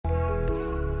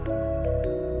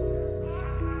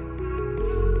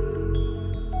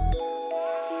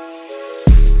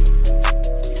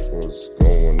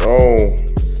on?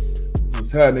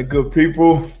 What's happening, good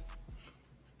people?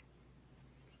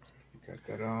 Got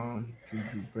that on.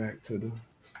 Take you back to the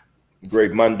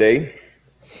Great Monday.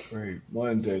 great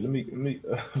Monday. Let me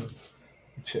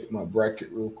check my bracket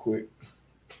real quick.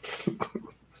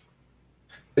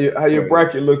 How your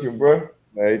bracket looking, bro?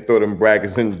 They throw them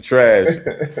brackets in the trash.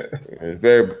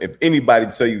 If anybody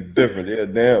tell you different, they're a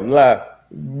damn lie.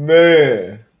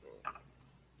 Man,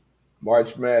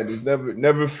 March Madness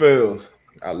never fails.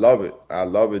 I love it. I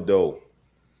love it though.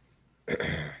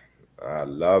 I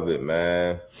love it,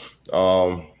 man.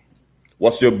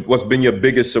 What's been your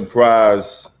biggest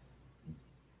surprise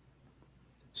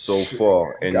so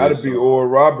far? Gotta be Oral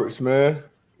Roberts, man.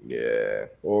 Yeah.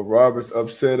 Oral Roberts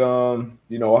upset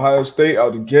Ohio State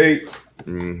out the gate.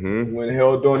 Mm-hmm. When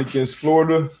held on against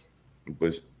Florida.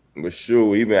 But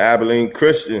sure, even Abilene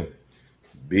Christian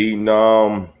beating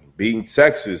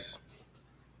Texas.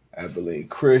 Abilene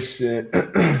Christian.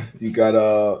 You got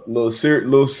little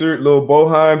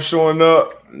Boheim showing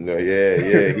up.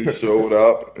 Yeah, he showed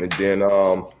up, and then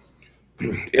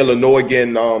Illinois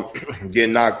getting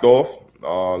knocked off.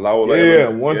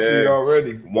 One seed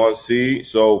already. One seed.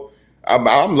 So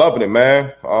I'm loving it,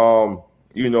 man.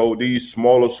 These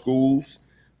smaller schools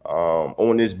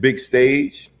on this big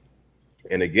stage,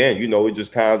 and again, it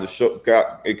just kind of show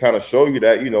you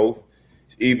that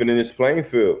even in this playing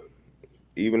field.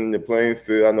 Even in the playing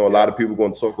field, I know a lot of people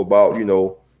going to talk about, with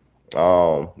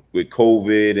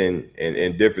COVID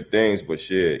and different things, but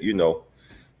shit,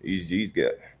 he's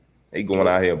going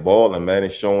out here balling, man,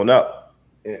 and showing up.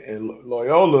 And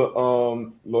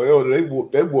Loyola,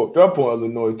 they whooped up on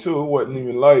Illinois too. It wasn't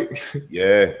even like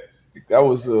that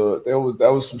was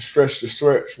some stretch to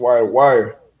stretch, wire to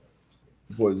wire.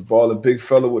 Boy, the balling big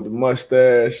fella with the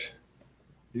mustache.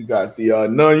 You got the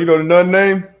nun. You know the nun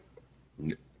name?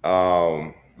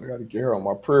 I gotta get her on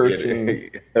my prayer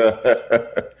team.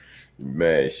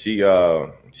 Man, she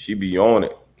be on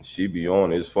it. She be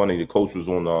on it. It's funny. The coach was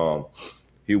on.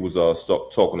 He was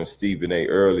talking to Stephen A.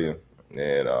 earlier,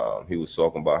 and he was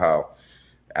talking about how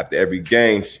after every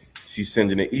game she's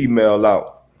sending an email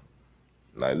out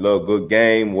like, "Look, good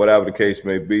game," whatever the case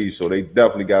may be. So they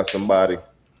definitely got somebody.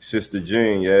 Sister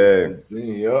Jean, yeah,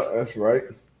 that's right.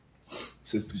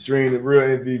 Sister Jean, the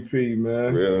real MVP,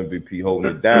 man. Real MVP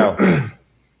holding it down.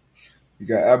 You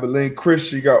got Abilene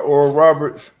Christian, you got Oral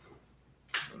Roberts.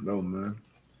 I don't know, man.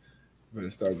 Better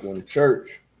start going to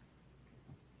church.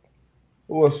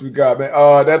 Who else we got, man?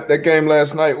 That game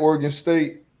last night, Oregon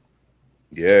State.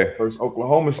 Yeah. Versus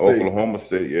Oklahoma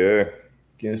State. Yeah.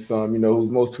 Against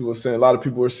who most people are saying, a lot of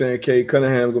people are saying Cade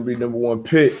Cunningham's gonna be number one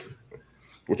pick.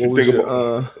 What you think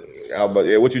about?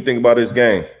 What you think about this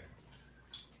game?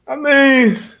 I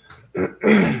mean,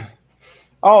 I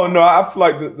don't know. I feel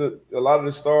like a lot of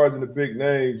the stars and the big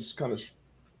names kind of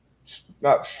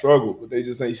not struggle, but they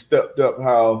just ain't stepped up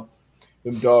how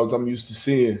them dogs I'm used to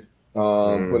seeing.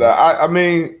 But I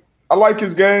mean, I like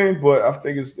his game, but I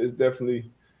think it's definitely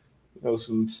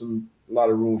some a lot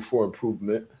of room for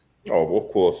improvement. Oh, of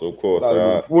course.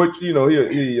 Which he's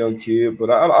a young kid, but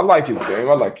I like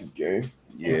his game.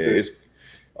 Yeah, it's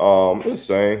the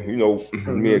same.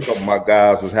 Me and a couple of my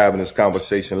guys was having this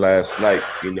conversation last night.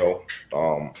 A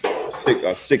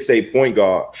 6'8" point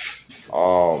guard.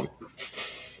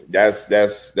 That's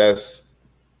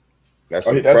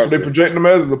what they projecting him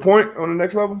as a point on the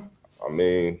next level. I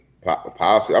mean,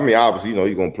 possibly. I mean, obviously,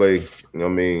 he's gonna play. At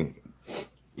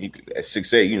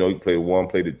 6'8", he can play the 1,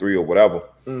 play the 3, or whatever.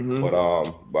 Mm-hmm. But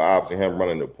obviously him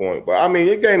running the point. But I mean,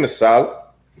 your game is solid.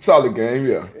 Solid game,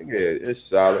 yeah. Yeah, it's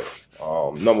solid.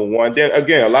 Number one. Then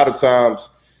again, a lot of times,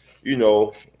 in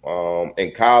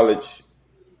college,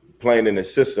 playing in the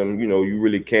system, you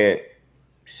really can't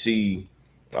see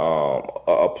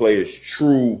a player's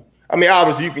true. I mean,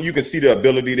 obviously you can see the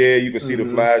ability there, you can see the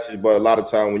flashes, but a lot of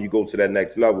time when you go to that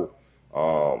next level,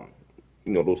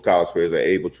 those college players are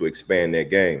able to expand their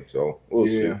game. So we'll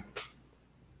see.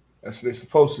 That's what they're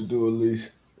supposed to do, at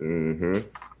least. Mm-hmm.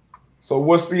 So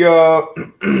what's the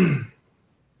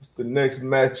next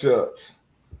matchups?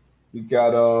 We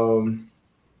got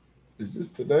is this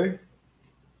today?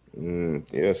 Second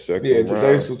round.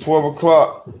 Today. So 12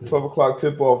 o'clock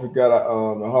tip off. We got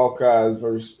the Hawkeyes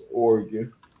versus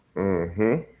Oregon.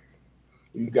 Mm-hmm.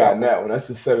 You got that one. That's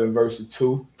a 7 versus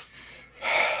 2.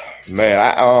 Man,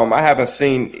 I haven't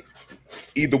seen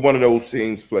either one of those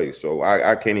teams play, so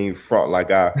I can't even front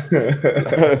like I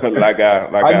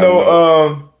I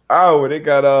know. Iowa, they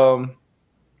got the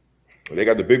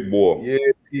big boy. Yeah,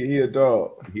 he a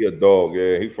dog. He a dog.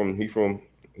 Yeah, he from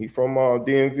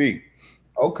DMV.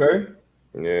 Okay.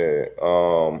 Yeah.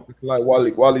 Like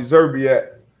Wally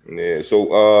Zerbiak. Yeah.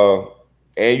 So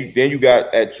And then you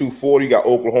got at 240, you got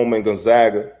Oklahoma and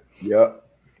Gonzaga. Yep.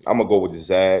 I'm gonna go with the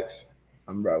Zags.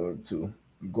 I'm right with too.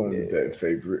 I'm going with that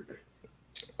favorite.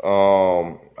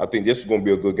 I think this is gonna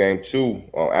be a good game too.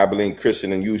 Abilene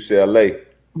Christian and UCLA.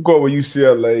 I'm going with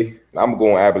UCLA. I'm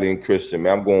going Abilene Christian,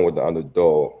 man. I'm going with the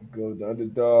underdog. Go with the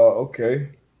underdog. Okay.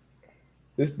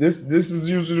 This is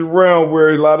usually the round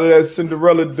where a lot of that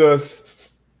Cinderella dust.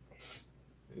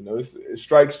 You know, it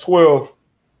strikes 12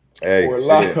 for a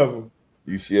lot of them.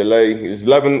 UCLA is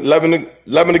 11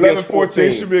 against 14.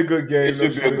 It should be a good game. It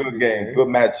should be a good game. Good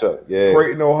matchup. Yeah.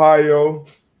 Creighton, Ohio.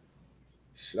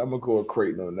 I'm going to go with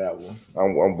Creighton on that one.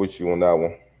 I'm with you on that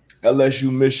one.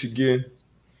 LSU, Michigan.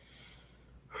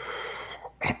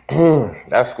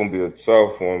 That's going to be a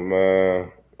tough one,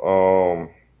 man.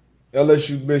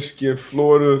 LSU, Michigan,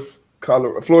 Florida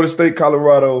State,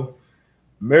 Colorado,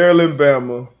 Maryland,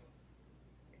 Bama,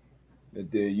 and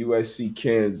then USC,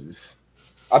 Kansas.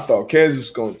 I thought Kansas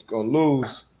was going to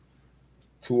lose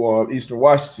to Eastern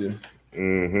Washington.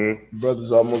 Mm-hmm.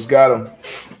 Brothers almost got them.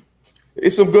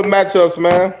 It's some good matchups,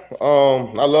 man.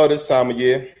 I love this time of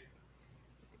year.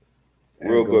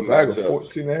 Real good matchups.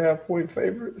 14.5-point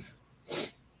favorites.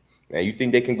 Man, you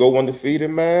think they can go undefeated,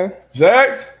 man?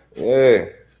 Zags? Yeah.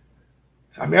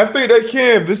 I mean, I think they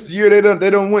can. This year they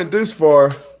don't went this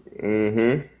far.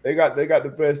 Mm-hmm. They got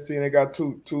the best team. They got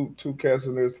two cats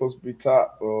when they're supposed to be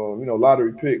top,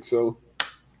 lottery picks. So I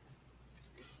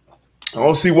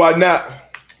don't see why not.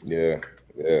 Yeah.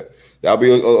 That'll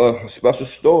be a special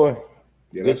story.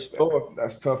 Yeah,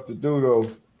 that's tough to do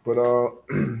though. But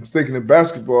sticking to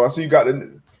basketball, I see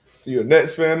you're a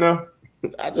Nets fan now.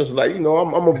 I just like, I'm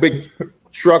a big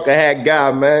trucker hat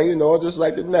guy, man. Just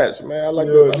like the Nets, man. I like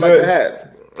the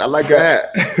hat. I like the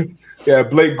hat. Yeah,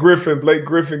 Blake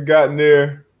Griffin got in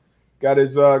there, got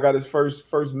his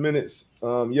first minutes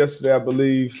yesterday, I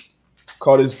believe.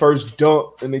 Caught his first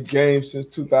dunk in the game since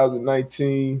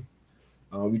 2019.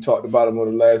 We talked about him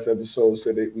on the last episode.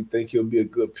 Said that we think he'll be a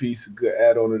good piece, a good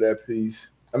add-on to that piece.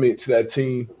 To that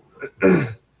team.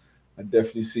 I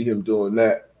definitely see him doing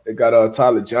that. They got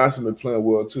Tyler Johnson been playing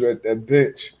well too. That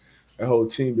bench, that whole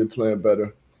team been playing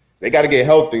better. They got to get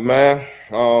healthy, man.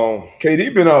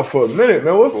 KD been out for a minute,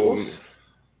 man. What's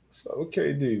up with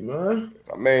KD, man?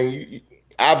 I mean,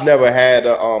 I've never had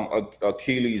a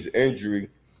Achilles injury,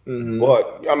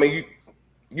 but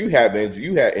you have injury.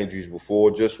 You had injuries before,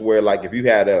 just where like if you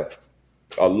had a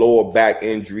lower back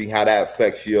injury, how that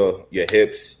affects your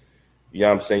hips. You know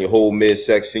what I'm saying? Your whole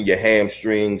midsection, your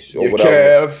hamstrings, or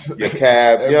whatever. Your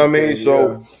calves. You know what I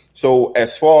mean? So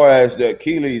as far as the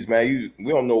Achilles, man, we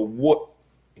don't know what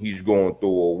he's going through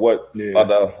or what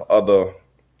other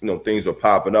things are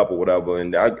popping up or whatever.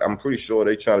 And I'm pretty sure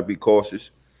they're trying to be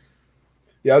cautious.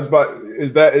 Yeah, is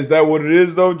that what it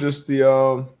is though? Just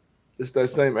just that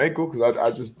same ankle? Because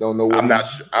I just don't know. I'm not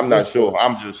sure.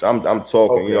 I'm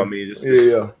talking. Okay. You know what I mean? Just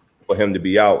for him to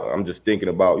be out, I'm just thinking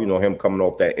about him coming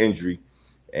off that injury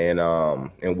and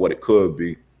what it could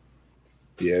be.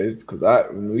 Yeah, it's because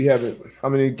we haven't. How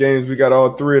many games we got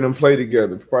all three of them play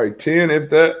together? Probably 10, if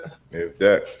that. If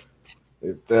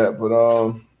that.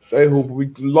 But they hoop. We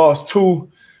lost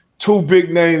two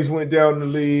big names went down in the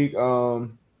league.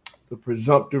 The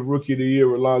presumptive rookie of the year,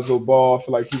 Alonzo Ball. I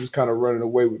feel like he was kind of running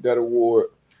away with that award.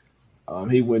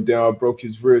 He went down, broke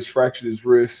his wrist, fractured his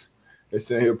wrist. They're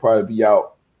saying he'll probably be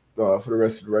out for the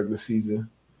rest of the regular season,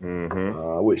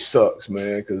 which sucks,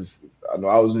 man, because I know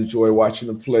I was enjoying watching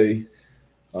him play.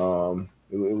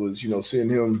 It was,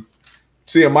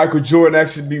 seeing Michael Jordan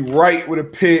actually be right with a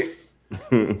pick,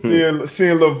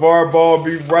 seeing LeVar Ball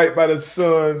be right by the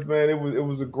Suns, man. It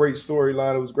was a great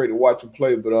storyline. It was great to watch him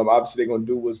play, but obviously they're gonna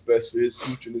do what's best for his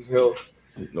future and his health.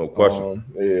 No question.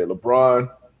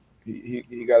 LeBron,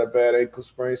 he got a bad ankle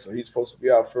sprain, so he's supposed to be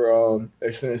out for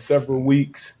they're saying several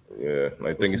weeks. Yeah,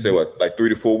 I think you say like 3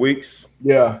 to 4 weeks.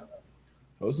 Yeah,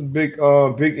 those some big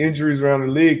injuries around the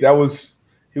league.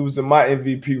 He was in my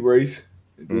MVP race.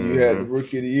 And then you had the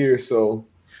rookie of the year. So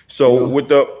with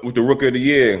the rookie of the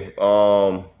year,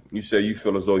 you say you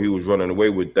feel as though he was running away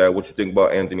with that. What you think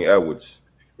about Anthony Edwards?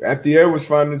 Anthony Edwards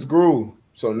finding his groove.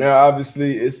 So now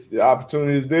obviously the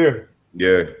opportunity is there.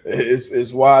 Yeah,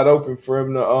 it's wide open for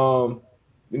him to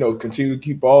continue to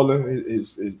keep balling. He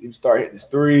started hitting his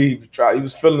three. He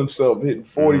was feeling himself, hitting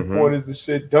 40 pointers and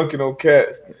shit, dunking on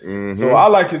cats. So I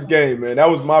like his game, man. That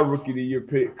was my rookie of the year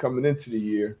pick coming into the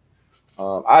year.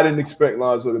 I didn't expect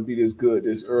Lonzo to be this good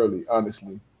this early,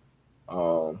 honestly.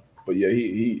 But yeah,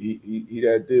 he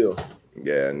that deal.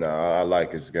 Yeah, I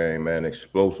like his game, man.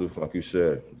 Explosive, like you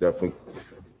said, definitely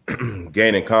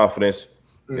gaining confidence.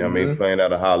 You know what I mean? Playing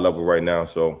at a high level right now.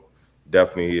 So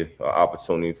definitely an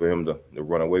opportunity for him to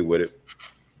run away with it.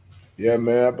 Yeah,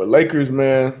 man. But Lakers,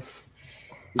 man,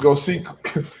 we're gonna see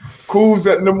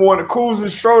Kuz at number one. Kuz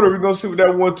and Schroeder. We're gonna see what that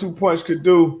 1-2 punch could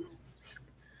do.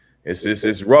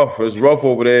 It's rough. It's rough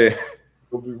over there. It's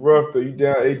gonna be rough though. You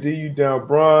down AD, you down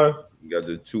Bron. You got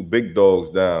the two big dogs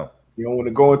down. You don't want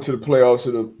to go into the playoffs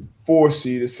or the 4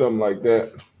 seed or something like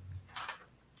that.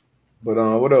 But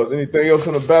what else? Anything else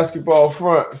on the basketball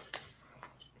front?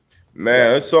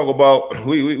 Man, let's talk about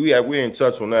we in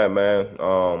touch on that, man.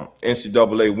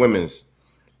 NCAA women's.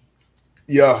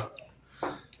 Yeah.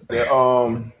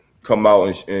 Come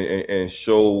out and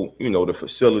show, the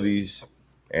facilities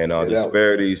and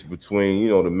disparities between,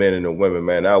 the men and the women,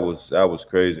 man. That was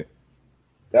crazy.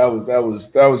 That was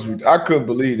I couldn't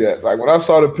believe that. Like when I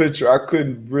saw the picture, I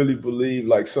couldn't really believe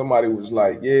like somebody was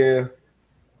like, yeah,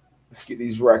 let's get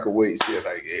these rack of weights here.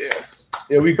 Like,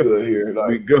 yeah, we good here. Like,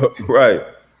 we good, right.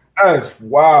 That's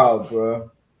wild,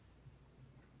 bro.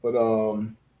 But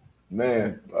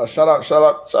man, shout out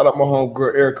my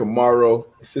homegirl Erica Morrow,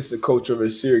 assistant coach over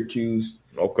at Syracuse.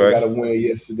 Okay. They got a win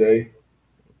yesterday.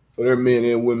 So their men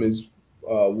and women's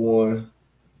won.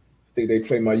 I think they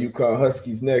play my UConn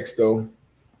Huskies next though.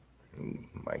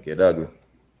 Might get ugly.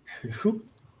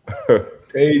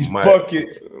 Paige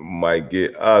buckets. Might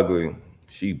get ugly.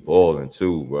 She balling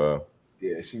too, bro.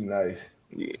 Yeah, she nice.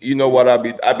 You know what I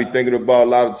be thinking about a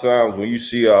lot of times when you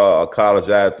see a college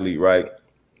athlete, right?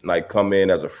 Like come in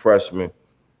as a freshman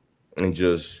and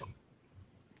just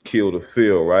kill the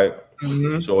field, right?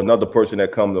 Mm-hmm. So another person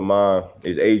that comes to mind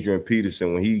is Adrian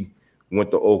Peterson when he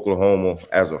went to Oklahoma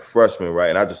as a freshman, right?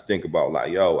 And I just think about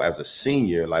like, yo, as a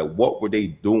senior, like what were they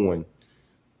doing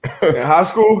in high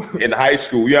school? In high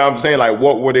school, you know what I'm saying? Like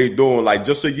what were they doing? Like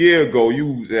just a year ago, you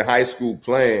was in high school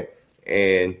playing,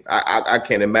 and I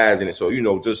can't imagine it. So,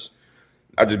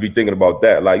 I just be thinking about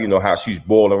that. Like, how she's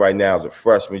balling right now as a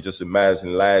freshman. Just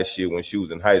imagine last year when she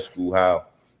was in high school, how.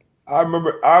 I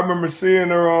remember seeing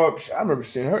her.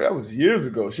 That was years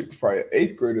ago. She was probably an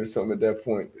 8th grader or something at that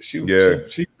point. She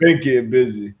been getting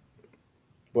busy.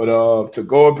 But to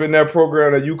go up in that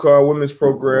program, that UConn women's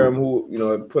program,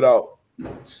 who put out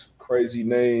crazy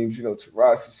names,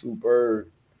 Tarasi Sue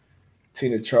Bird,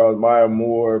 Tina Charles, Maya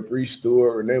Moore, Bree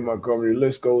Stewart, Renee Montgomery, the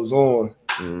list goes on.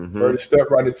 Mm-hmm. For her to step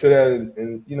right into that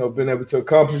and been able to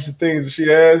accomplish the things that she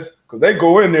has, because they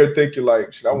go in there thinking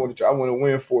like, shit, I want to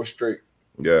win 4 straight.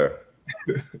 Yeah.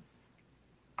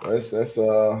 That's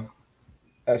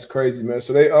crazy, man.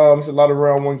 So they it's a lot of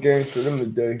round one games for them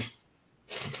today.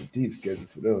 It's a deep schedule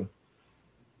for them.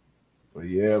 But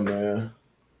yeah, man.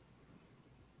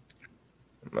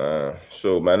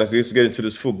 So man, let's get into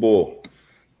this football.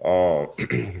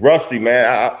 Rusty,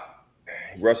 man.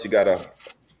 Rusty got a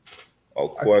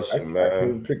question, man. I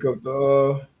can pick up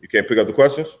the. You can't pick up the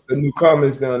questions? The new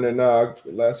comments down there now.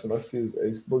 The last one I see is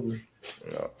Ace Boogie.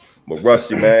 Yeah. But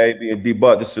Rusty, man, being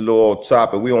debunked, this is a little off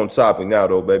topic. We on topic now,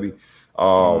 though, baby.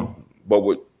 But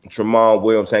with Tramon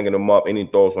Williams hanging him up, any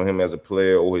thoughts on him as a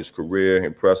player or his career?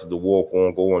 Impressive to walk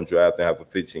on, go on draft, and have a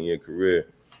 15-year career.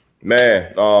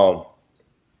 Man,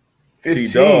 15,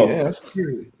 T-Dub. Yeah, that's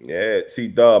crazy. Yeah,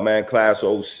 T-Dub, man, class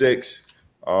of 06.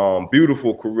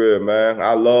 Beautiful career, man.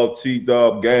 I love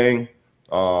T-Dub gang.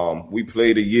 We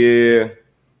played a year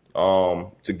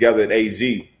together at AZ.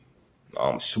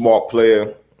 Smart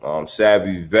player,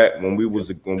 savvy vet when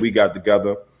we got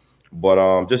together.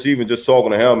 But just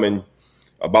talking to him and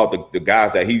about the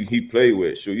guys that he played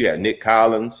with. So you had Nick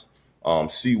Collins,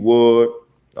 C. Wood.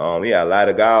 He had a lot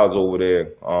of guys over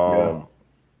there.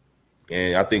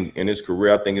 And I think in his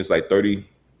career, I think it's like 30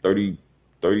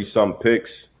 some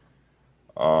picks.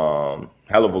 Hell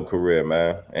of a career,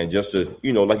 man. And just to,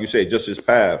 like you said, just his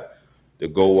path to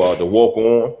go to walk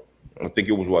on. I think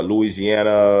it was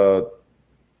Louisiana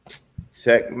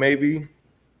Tech, maybe.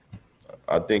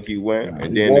 I think he went.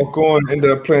 And then walk on, ended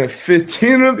up playing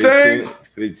 15 of them things.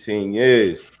 15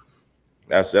 years.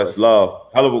 That's love.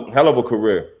 Hell of a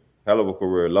career. Hell of a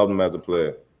career. Loved him as a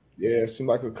player. Yeah, seemed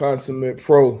like a consummate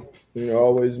pro.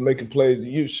 Always making plays.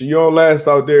 So you don't last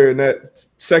out there in that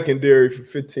secondary for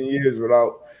 15 years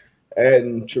without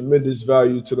adding tremendous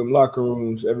value to them locker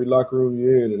rooms, every locker room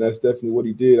you're in. And that's definitely what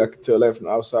he did. I could tell that from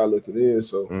the outside looking in.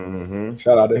 So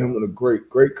shout out to him on a great,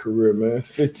 great career, man.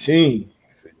 15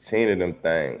 of them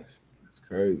things. That's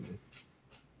crazy.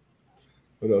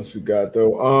 What else we got,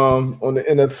 though? On the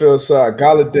NFL side,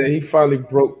 Galladay, he finally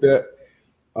broke that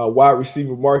wide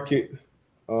receiver market.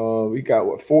 We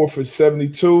got 4 for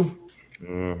 72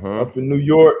 up in New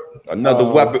York. Another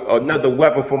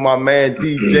weapon for my man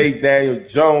DJ Daniel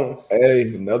Jones.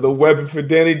 Hey, another weapon for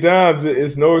Danny Dimes.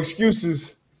 It's no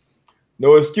excuses.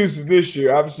 No excuses this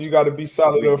year. Obviously, you got to be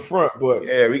solid up front, but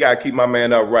yeah, we got to keep my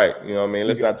man upright. You know what I mean?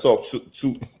 Let's not talk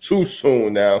too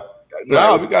soon now.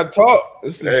 No, we got to talk.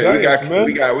 It's the Giants, man.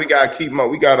 We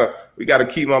got to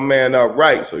keep my man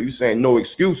upright. So you saying no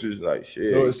excuses? Like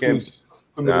shit, no excuses.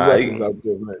 Too many weapons out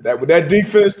there, man. With that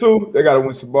defense too, they got to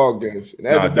win some ball games. In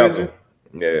that division,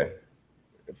 yeah.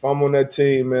 If I'm on that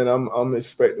team, man, I'm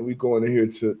expecting we going in here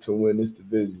to win this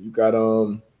division. You got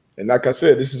and like I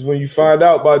said, this is when you find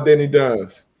out about Danny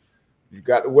Dimes. You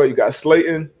got you got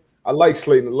Slayton. I like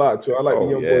Slayton a lot too. I like the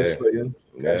young boy Slayton.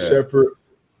 You got Shepard,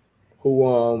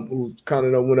 who kind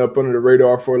of went up under the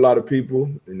radar for a lot of people.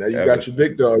 And now you got your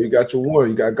big dog. You got your one.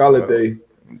 You got Galladay.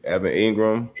 Evan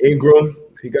Ingram.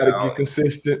 He got to get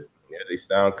consistent. Yeah, they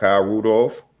sound Kyle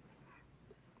Rudolph.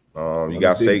 You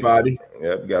got Saquon.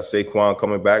 Yeah, you got Saquon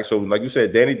coming back. So, like you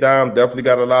said, Danny Dimes definitely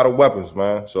got a lot of weapons,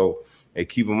 man. So, and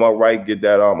keep him upright, get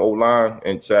that O-line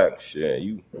intact.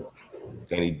 Shit,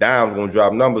 Danny Dimes gonna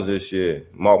drop numbers this year.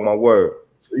 Mark my word.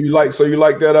 So you like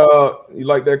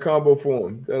that combo for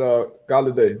him, that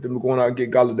Galladay. Them going out and get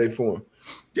Galladay for him.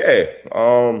 Yeah,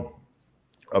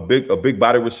 a big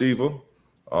body receiver.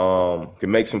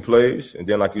 Can make some plays, and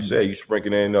then like you said, you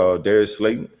sprinkle in Darius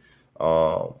Slayton.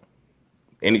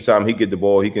 Anytime he get the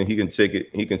ball, he can take it.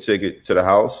 He can take it to the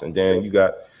house, and then you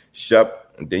got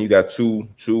Shep, and then you got two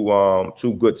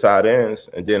good tight ends,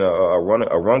 and then a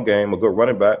run game, a good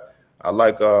running back. I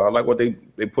like what they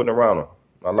putting around him.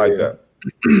 I like that.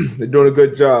 They're doing a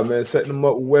good job, man, setting them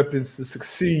up with weapons to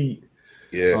succeed.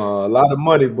 Yeah, a lot of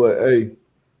money, but hey,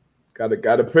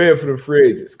 gotta pay it for the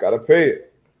free agents. Gotta pay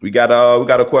it. We got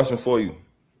a question for you.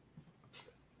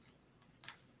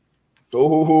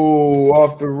 Oh,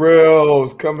 off the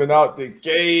rails, coming out the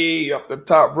gate, off the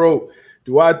top rope.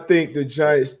 Do I think the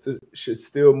Giants should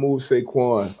still move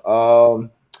Saquon?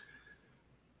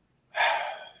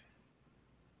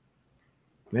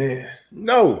 Man,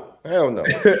 no, hell no.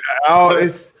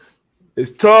 It's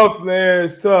tough, man.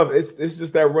 It's tough. It's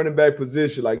just that running back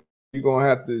position. Like you're gonna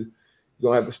have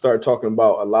to start talking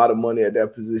about a lot of money at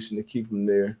that position to keep him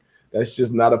there. That's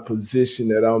just not a position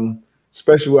that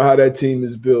especially with how that team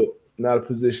is built. Not a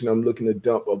position I'm looking to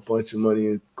dump a bunch of money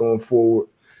in going forward.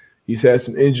 He's had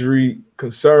some injury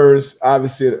concerns.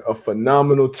 Obviously, a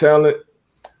phenomenal talent.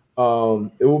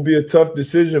 It will be a tough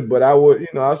decision, but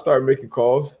I start making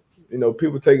calls.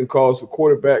 People taking calls for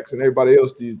quarterbacks and everybody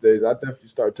else these days. I definitely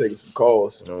start taking some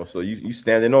calls. So you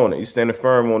standing on it. You standing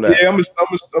firm on that. Yeah, I'm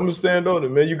gonna stand on it,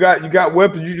 man. You got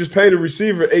weapons. You just pay the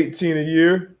receiver $18 a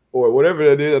year or whatever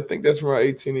that is. I think that's around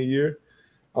 $18 a year.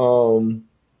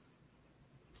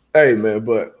 Hey, man,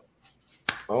 but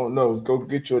I don't know. Go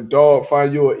get you a dog,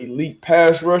 find you an elite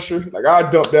pass rusher. Like,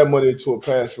 I'd dump that money into a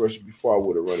pass rusher before I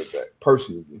would have run it back,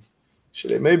 personally.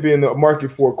 Shit, they may be in the market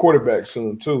for a quarterback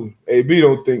soon, too. AB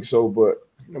don't think so, but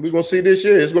we're going to see this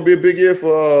year. It's going to be a big year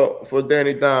for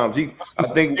Danny Dimes. I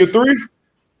think year 3?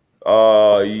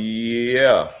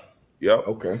 Yeah. Yep.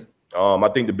 Okay. I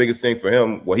think the biggest thing for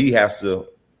him, what he has to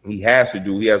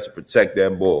protect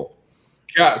that ball.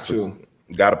 Got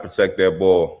to protect that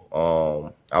ball.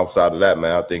 Outside of that,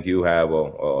 man, I think he'll have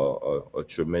a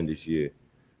tremendous year.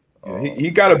 Yeah, he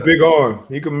got a big arm.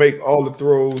 He can make all the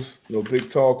throws. Big,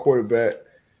 tall quarterback,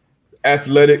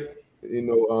 athletic.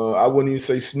 I wouldn't even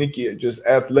say sneaky, just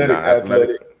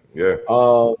athletic. Yeah.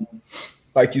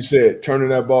 Like you said, turning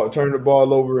the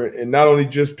ball over, and not only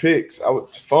just picks,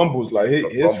 fumbles. Like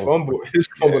his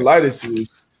fumbleitis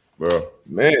is, bro,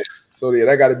 man. So yeah,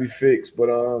 that got to be fixed. But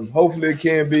hopefully it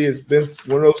can be. It's been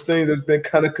one of those things that's been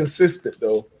kind of consistent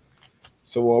though.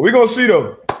 So we're gonna see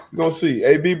though. We're gonna see.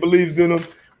 AB believes in him.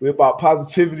 We're about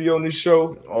positivity on this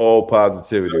show. All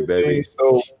positivity, baby.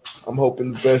 So I'm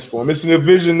hoping the best for him. It's a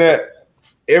division that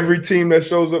every team that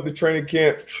shows up to training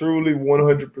camp truly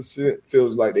 100%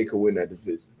 feels like they could win that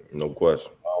division. No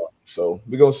question. So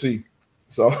we're gonna see.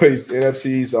 It's always NFC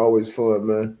East, always fun,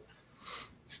 man.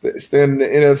 Standing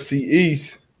in the NFC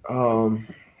East.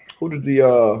 Who did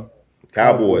the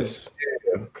Cowboys?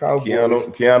 Yeah, Cowboys.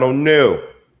 Keanu Neal.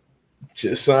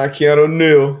 Just signed Keanu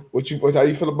Neal. How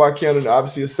you feel about Keanu?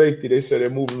 Obviously a safety. They said they're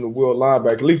moving the will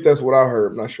linebacker. At least that's what I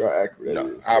heard. I'm not sure how accurate that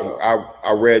is.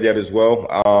 I read that as well.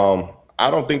 I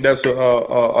don't think that's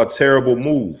a terrible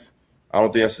move. I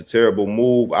don't think that's a terrible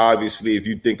move. Obviously, if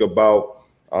you think about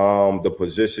the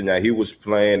position that he was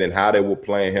playing and how they were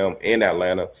playing him in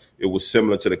Atlanta, it was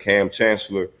similar to the Cam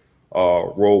Chancellor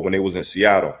role when he was in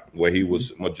Seattle, where he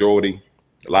was majority,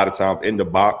 a lot of times in the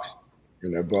box.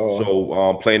 In that ball.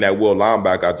 So playing that will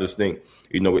linebacker, I just think,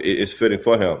 it's fitting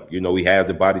for him. He has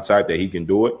the body type that he can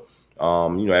do it.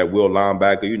 At will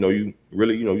linebacker,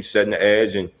 you setting the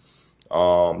edge and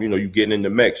you getting in the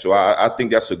mix. So I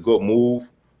think that's a good move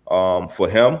for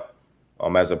him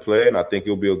as a player, and I think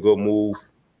it'll be a good move,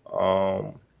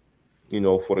 for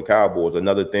the Cowboys.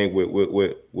 Another thing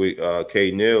with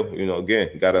K. Neal, again,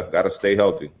 gotta stay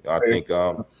healthy. I think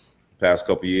past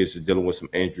couple of years he's dealing with some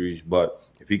injuries, but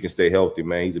if he can stay healthy,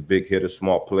 man, he's a big hitter,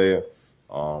 smart player,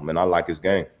 and I like his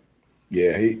game.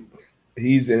 Yeah,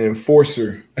 he's an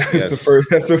enforcer. That's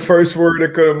the first word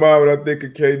that comes to mind when I think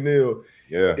of K. Neal.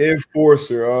 Yeah,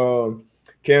 enforcer.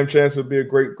 Cam Chancellor would be a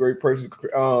great person.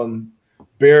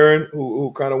 Barron,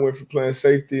 who kind of went from playing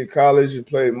safety in college and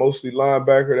played mostly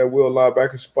linebacker, that will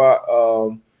linebacker spot.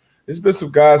 There's been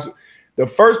some guys. The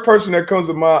first person that comes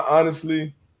to mind,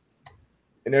 honestly,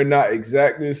 and they're not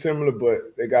exactly similar,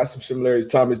 but they got some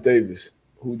similarities. Thomas Davis,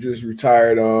 who just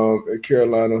retired at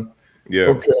Carolina. Yeah.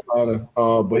 From Carolina.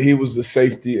 But he was the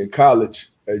safety in college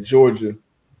at Georgia.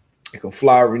 He can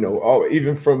fly,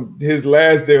 even from his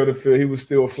last day on the field, he was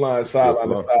still flying sideline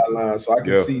to sideline. So I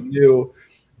can see Neal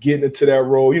getting into that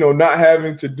role, not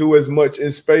having to do as much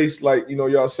in space like,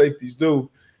 y'all safeties do.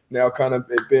 Now kind of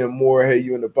it being more, hey,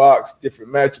 you in the box,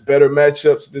 better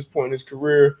matchups at this point in his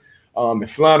career. And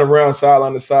flying around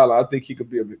sideline to sideline, I think he could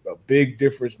be a big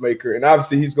difference maker. And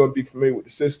obviously he's going to be familiar with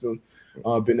the system.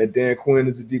 Been at Dan Quinn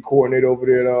as a D coordinator over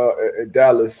there at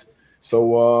Dallas.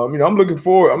 So I'm looking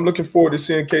forward to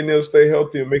seeing K. Neal stay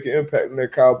healthy and make an impact on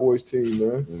that Cowboys team,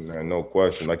 man. No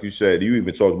question. Like you said, you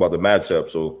even talked about the matchup.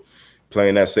 So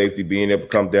playing that safety, being able to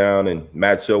come down and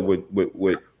match up with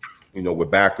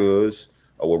backers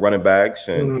or with running backs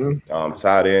and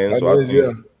tight ends. So I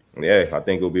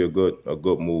think it'll be a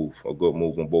good move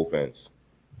on both ends.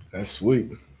 That's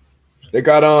sweet. They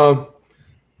got the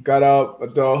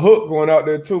Hook going out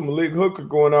there too. Malik Hooker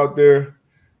going out there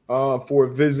for a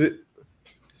visit.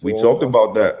 So, we talked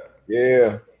about that.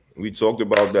 Yeah. We talked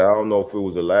about that. I don't know if it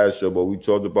was the last show, but we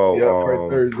talked about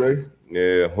Thursday.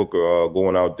 Yeah, Hooker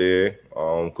going out there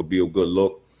could be a good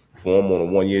look for him on a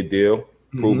 1-year deal,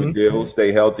 proven deal,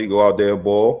 stay healthy, go out there and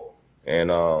ball,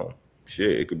 and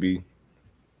it could be.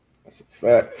 That's a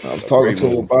fact. I was talking to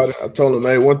him about it. I told him,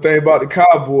 man, one thing about the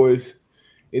Cowboys,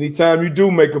 anytime you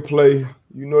do make a play,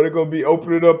 they're gonna be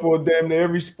opening up on damn near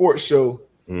every sports show.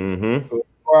 Mm-hmm. So if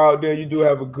you are out there, you do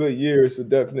have a good year. It's a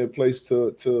definite place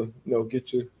to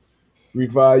get you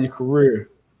revive your career.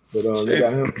 But they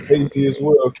got him, KZ as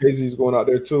well. KZ's going out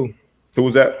there too. Who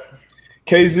was that?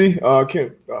 KZ. I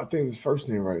think his first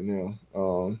name right now.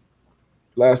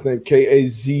 Last name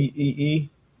Kazee.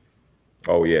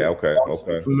 Oh yeah, okay.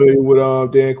 Familiar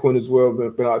with Dan Quinn as well.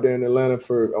 Been out there in Atlanta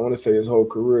for I want to say his whole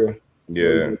career.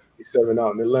 Yeah. 7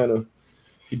 out in Atlanta.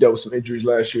 He dealt with some injuries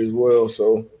last year as well,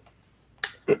 so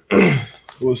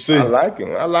we'll see. I like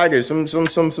him. I like it. Some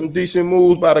decent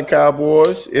moves by the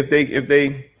Cowboys if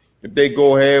they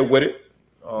go ahead with it.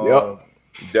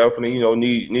 Definitely,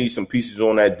 need some pieces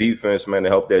on that defense, man, to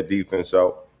help that defense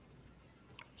out.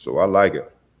 So I like it.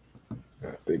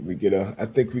 I think we get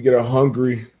a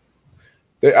hungry.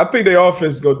 I think their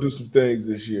offense is gonna do some things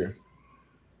this year,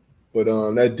 but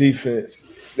that defense,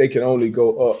 they can only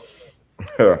go up.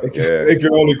 They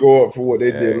can only go up for what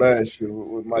they did last year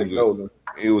with Mike Nolan.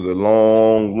 It was a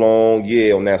long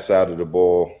year on that side of the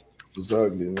ball. It was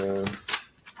ugly, man.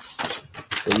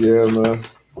 But yeah, man.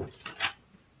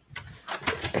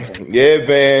 Yeah,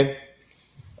 man.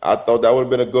 I thought that would have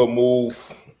been a good move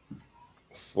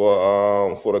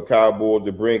for the Cowboys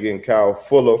to bring in Kyle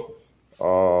Fuller.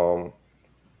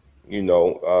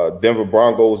 Denver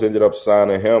Broncos ended up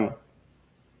signing him.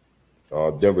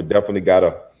 Denver definitely got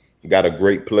a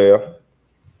great player.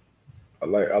 I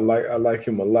like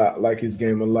him a lot. I like his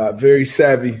game a lot. Very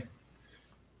savvy.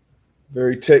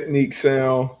 Very technique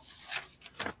sound.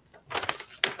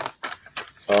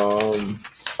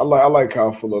 I like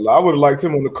Kyle Fuller. I would have liked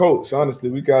him on the Colts.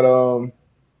 Honestly, we got I'll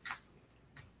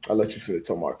let you finish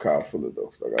talking about Kyle Fuller though,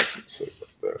 because I got something to say about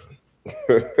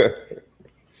that.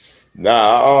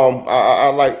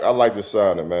 I like the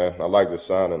signing, man. I like the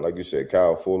signing. Like you said,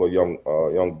 Kyle Fuller,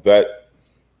 young vet,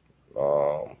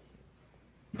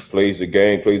 plays the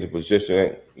game, plays the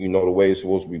position, the way it's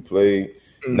supposed to be played.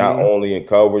 Mm-hmm. Not only in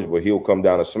coverage, but he'll come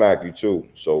down and smack you too.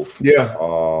 So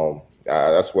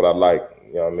that's what I like.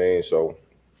 You know what I mean? So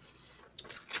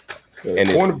and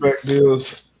cornerback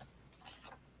deals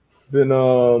been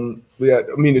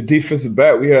the defensive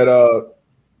back we had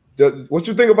what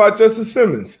you think about Justin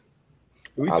Simmons?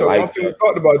 We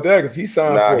talked about that because he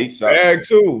signed for a bag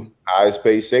too. Highest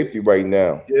paid safety right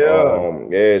now.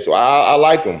 Yeah. So I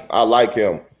like him. I like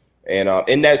him. And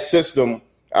in that system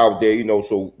out there,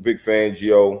 so Vic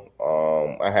Fangio,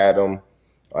 I had him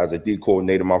as a D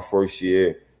coordinator my first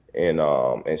year,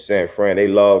 and San Fran, they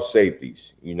love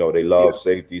safeties. You know, they love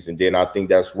safeties, and then I think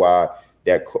that's why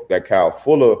that Kyle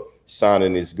Fuller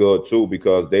signing is good too,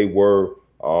 because they were,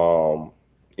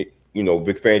 you know,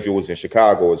 Vic Fangio was in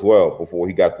Chicago as well before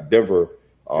he got the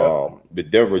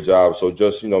Denver job. So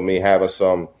just, you know, me having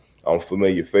some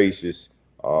familiar faces,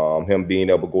 him being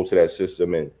able to go to that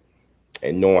system and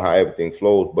knowing how everything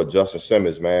flows. But Justin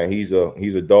Simmons, man, he's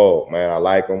a dog, man. I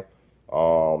like him.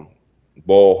 Ball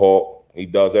hawk. He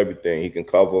does everything. He can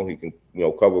cover. He can, you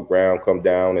know, cover ground, come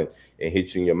down and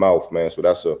hit you in your mouth, man. So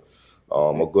that's a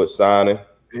good signing.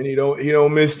 And he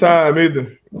don't miss time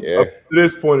either. Yeah. Up to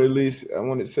this point, at least, I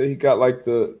want to say he got like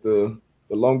the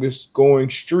longest going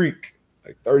streak,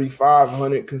 like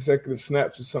 3,500 consecutive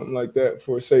snaps or something like that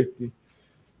for a safety,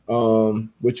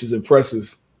 which is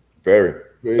impressive. Very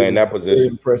playing that position. Very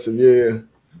impressive, yeah.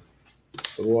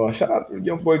 So shout out to the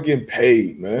young boy getting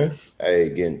paid, man. Hey,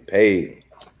 getting paid.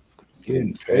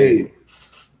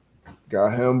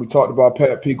 Got him. We talked about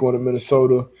Pat P going to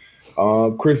Minnesota.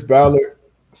 Chris Ballard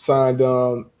signed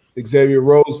Xavier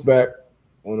Rose back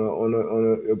on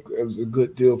it was a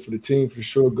good deal for the team for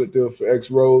sure. Good deal for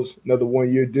X Rose. Another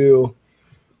 1-year deal.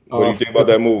 What do you think about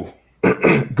that move?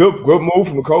 Good move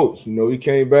from the coach. You know, he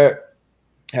came back,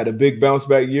 had a big bounce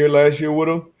back year last year with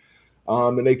him.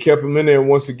 And they kept him in there. And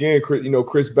once again,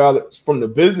 Chris Ballard, from the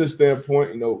business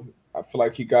standpoint, you know, I feel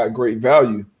like he got great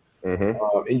value. And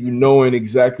you knowing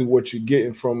exactly what you're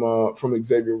getting from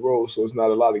Xavier Rose, so it's not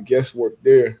a lot of guesswork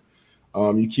there.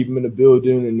 You keep him in the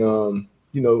building, and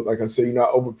you know, like I said, you're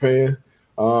not overpaying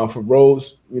for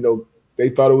Rose. You know, they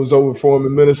thought it was over for him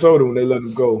in Minnesota when they let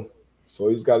him go, so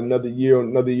he's got another year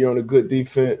on a good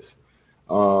defense.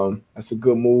 That's a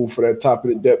good move for that top of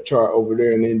the depth chart over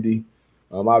there in Indy.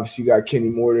 Obviously, you got Kenny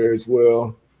Moore there as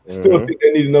well. Still think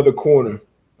they need another corner.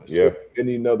 They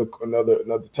need another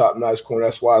top-notch corner.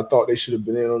 That's why I thought they should have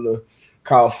been in on the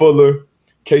Kyle Fuller,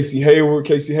 Casey Hayward.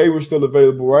 Casey Hayward's still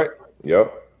available, right?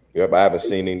 Yep. I haven't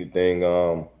seen anything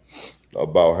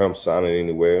about him signing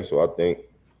anywhere, so I think,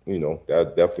 you know,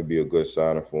 that'd definitely be a good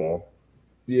signing for him.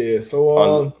 Yeah.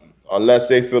 So unless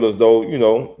they feel as though, you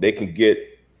know, they can get,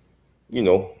 you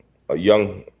know, a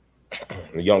young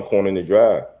corner in the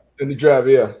draft.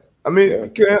 Yeah.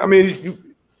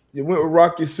 You went with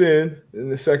Rocky Sin in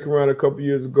the second round a couple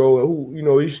years ago, and who, you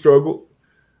know, he struggled.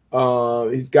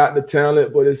 He's got the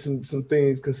talent, but there's some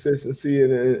things, consistency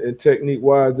and technique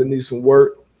wise, that need some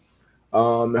work.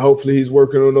 And hopefully he's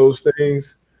working on those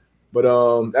things.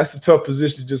 But that's a tough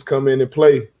position to just come in and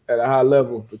play at a high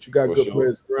level. But you got good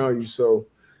players around you, so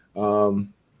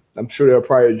I'm sure they'll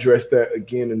probably address that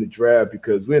again in the draft,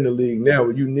 because we're in the league now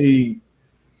where you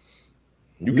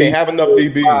can't have enough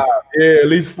DBs. At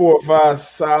least 4 or 5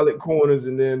 solid corners,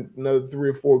 and then another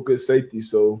 3 or 4 good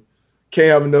safeties. So can't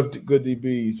have enough good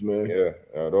DBs, man. Yeah,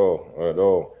 at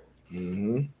all.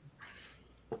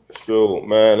 So,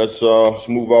 man, let's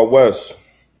move out west.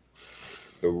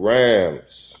 The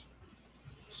Rams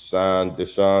signed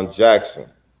Deshaun Jackson.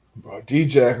 Brought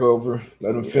D-Jack over.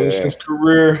 Let him finish his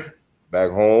career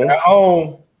back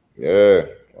home. Yeah.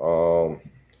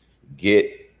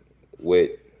 Get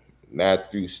with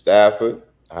Matthew Stafford.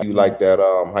 How you like that?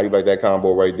 How you like that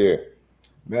combo right there?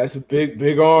 Man, that's a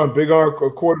big arm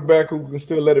quarterback who can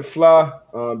still let it fly.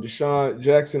 Deshaun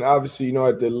Jackson, obviously, you know,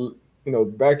 at the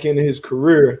back end of his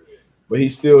career, but he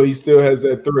still has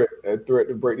that threat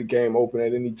to break the game open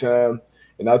at any time.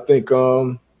 And I think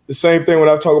the same thing when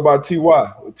I talk about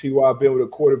T.Y. With T.Y. being with a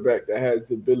quarterback that has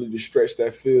the ability to stretch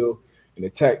that field and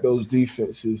attack those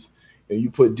defenses, and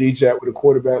you put D-Jack with a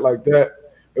quarterback like that,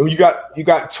 and when you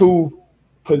got 2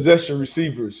 possession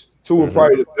receivers. 2 are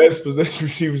probably the best possession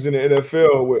receivers in the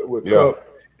NFL with Kupp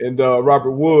and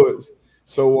Robert Woods.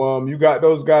 So you got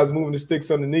those guys moving the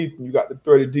sticks underneath, and you got the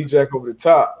threat of D-Jack over the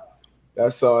top. I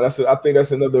think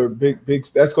that's another big.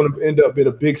 That's going to end up being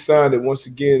a big sign that once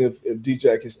again, if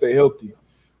D-Jack can stay healthy,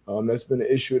 that's been an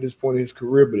issue at this point in his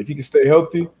career. But if he can stay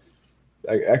healthy,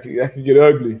 I can get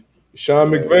ugly. Sean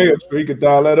McVay, I'm sure he could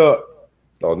dial that up.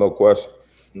 Oh, no question.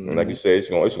 And like you said, it's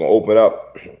gonna open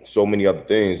up so many other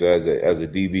things as a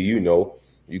DB. You know,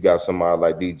 you got somebody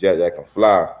like D-Jack that can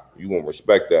fly. You won't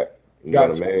respect that. You know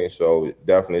what I mean? So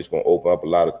definitely, it's gonna open up a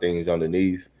lot of things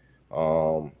underneath.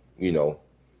 You know,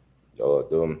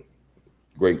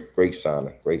 great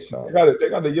signing. Great signing. They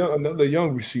got another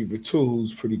young receiver too,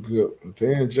 who's pretty good.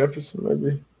 Van Jefferson,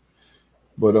 maybe.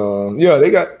 But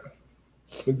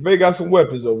they got some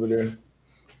weapons over there.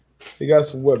 They got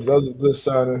some weapons. That was a good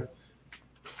signing.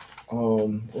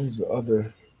 What was the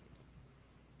other?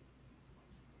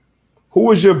 Who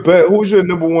was your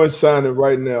number one signing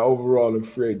right now overall in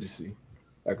free agency?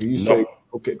 Like when you say,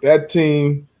 okay, that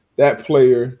team, that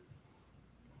player,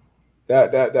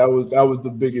 That was the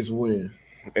biggest win.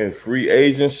 In free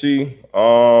agency,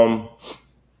 I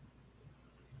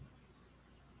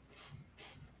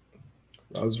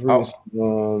was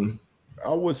reading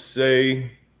I would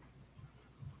say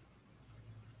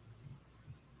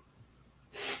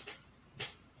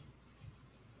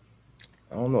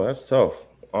I don't know. That's tough.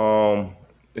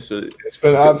 it's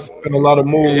been a lot of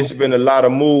moves. It's been a lot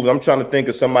of moves. I'm trying to think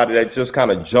of somebody that just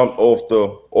kind of jumped off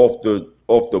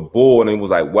the board and was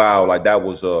like, wow, like that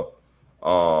was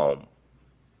an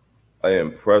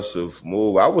impressive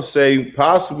move. I would say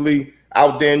possibly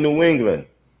out there in New England.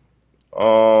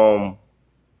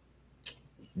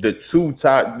 The two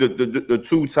tight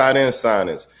end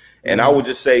signings, and I would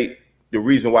just say the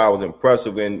reason why I was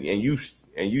impressive, and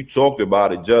you talked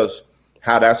about it, just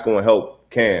how that's going to help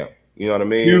Cam. You know what I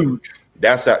mean? Huge.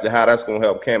 That's how that's going to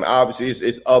help Cam. Obviously,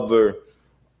 it's other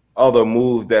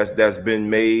moves that's been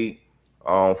made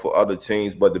for other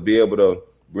teams, but to be able to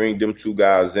bring them two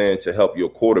guys in to help your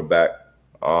quarterback,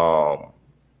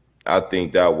 I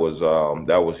think that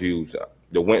was huge.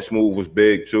 The Wentz move was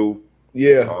big too.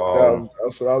 Yeah,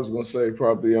 that's what I was gonna say.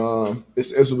 Probably, it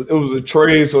was a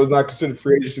trade, so it's not considered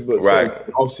free agency, but right,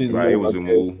 offseason right, move, it was a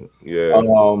move. Yeah.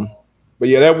 But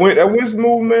yeah, that Wentz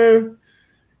move, man,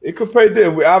 it could pay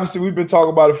dividends. We've been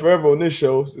talking about it forever on this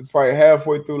show. It's probably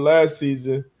halfway through last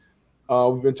season.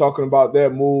 We've been talking about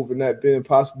that move and that being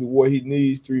possibly what he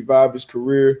needs to revive his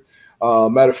career.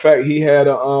 Matter of fact, he had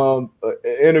an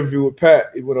interview with Pat.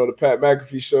 He went on the Pat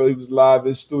McAfee show. He was live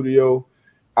in studio.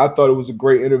 I thought it was a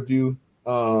great interview.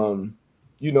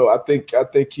 I think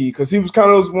because he was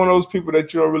kind of one of those people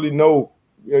that you don't really know.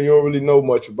 You don't really know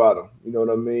much about him. You know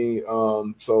what I mean?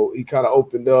 So he kind of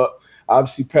opened up.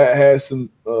 Obviously, Pat had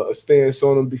some stance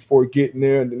on him before getting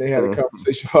there, and then they had a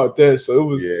conversation about that. So it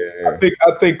was. Yeah.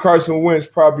 I think Carson Wentz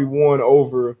probably won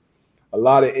over a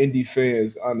lot of Indy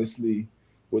fans, honestly,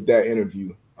 with that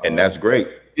interview. And that's great.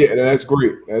 Yeah, that's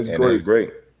great. That's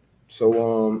great.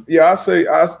 So I say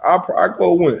I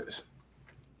go Wentz.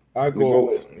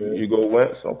 Wentz, man. You go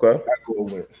Wentz, okay? I go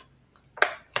Wentz.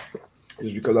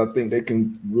 Just because I think they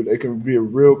can be a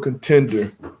real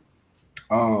contender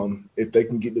if they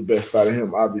can get the best out of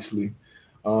him. Obviously,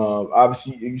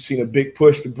 you've seen a big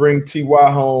push to bring Ty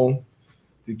home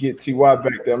to get Ty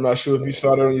back there. I'm not sure if you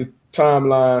saw that on your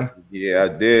timeline. Yeah, I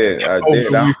did. I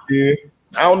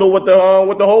don't know what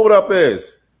the holdup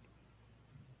is.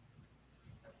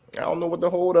 I don't know what the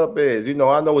holdup is. You know,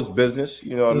 I know it's business.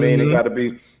 You know what I mean? It got to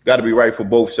be right for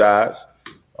both sides.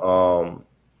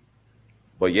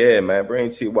 But yeah, man, bring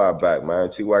Ty back, man.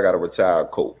 Ty got a retired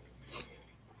coach.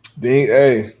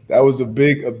 Hey, that was a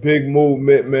big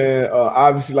movement, man.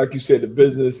 Obviously, like you said, the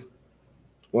business.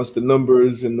 Once the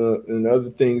numbers and the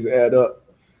other things add up,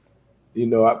 you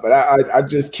know. But I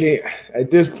just can't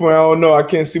at this point. I don't know. I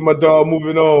can't see my dog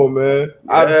moving on, man.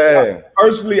 Yeah.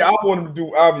 Personally, I want him to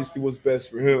do obviously what's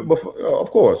best for him. But of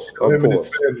course, him and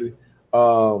his family.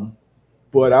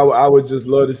 But I would just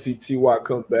love to see Ty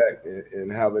come back and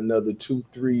have another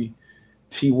 2-3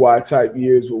 Ty type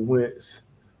years with Wentz.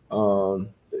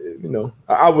 You know,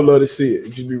 I would love to see it.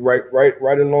 It just be right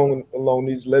along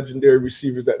these legendary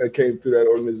receivers that came through that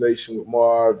organization with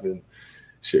Marv and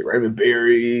Raymond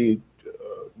Berry,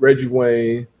 Reggie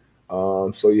Wayne.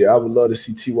 So yeah, I would love to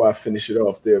see Ty finish it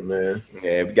off there, man.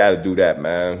 Yeah, we got to do that,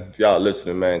 man. If y'all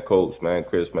listening, man, Coach, man,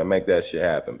 Chris, man, make that shit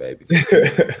happen, baby.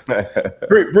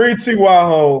 bring Ty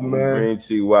home, man. Bring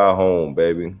Ty home,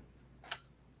 baby.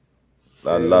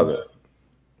 I love it.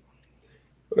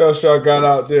 What else y'all got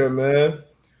out there, man?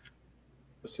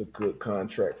 That's a good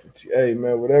contract for T. Hey,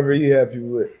 man, whatever he happy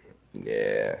with.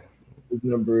 Yeah. His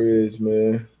number is,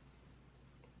 man.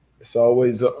 It's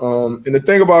always and the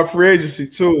thing about free agency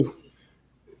too,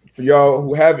 for y'all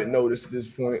who haven't noticed at this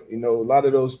point, you know, a lot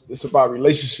of those, it's about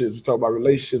relationships. We talk about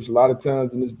relationships a lot of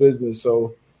times in this business.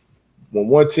 So when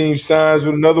one team signs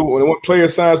with another, when one player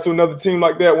signs to another team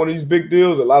like that, one of these big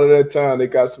deals, a lot of that time they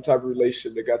got some type of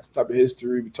relationship, they got some type of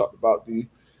history. We talked about the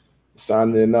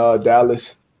signing in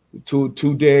Dallas. Two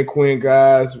Dan Quinn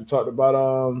guys. We talked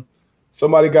about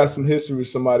somebody got some history with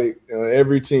somebody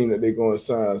every team that they're going to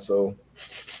sign. So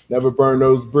never burn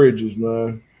those bridges,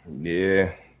 man.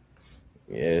 Yeah.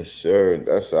 Yes, sir.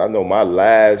 I know my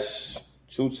last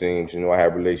two teams, you know, I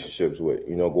have relationships with,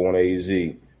 you know, going to AZ,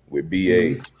 with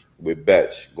BA, with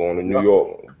Betch, going to New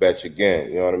York, Betch again,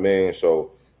 you know what I mean?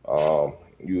 So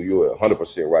you're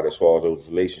 100% right as far as those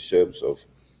relationships of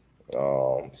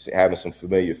having some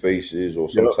familiar faces or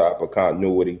some type of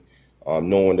continuity,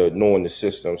 knowing the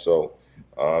system. So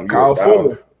Kyle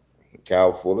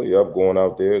Fuller, yep, going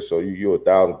out there. So you're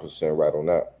 1,000% right on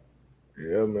that.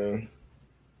 Yeah, man.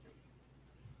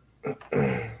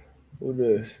 Who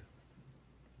this?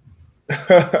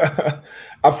 I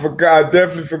forgot. I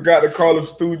definitely forgot to call them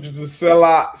Stooges the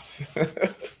sellouts.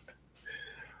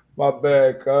 My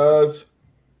bad, cuz.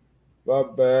 My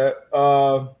bad.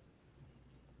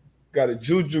 Got a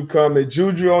Juju comment.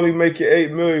 Juju only making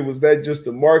 $8 million. Was that just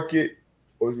the market,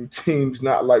 or do teams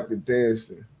not like the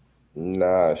dancing?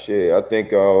 Nah, shit. I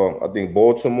think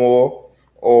Baltimore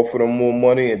offered him more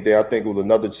money, and then I think it was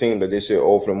another team that they said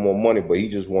offered him more money, but he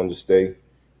just wanted to stay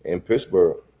in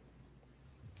Pittsburgh.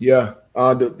 Yeah.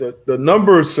 The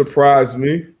numbers surprised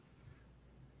me.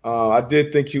 I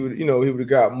did think he would, he would have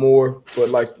got more, but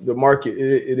like the market,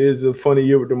 it is a funny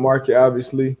year with the market,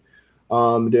 obviously.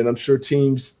 Then I'm sure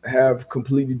teams have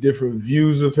completely different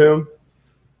views of him.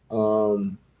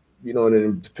 And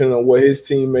then depending on what his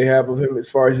team may have of him as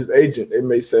far as his agent, they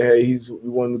may say, hey, we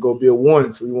want to go be a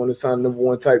one, so we want to sign a number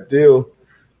one type deal.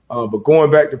 But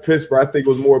going back to Pittsburgh, I think it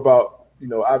was more about,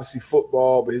 obviously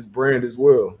football, but his brand as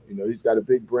well. He's got a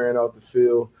big brand off the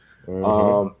field.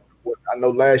 Mm-hmm. I know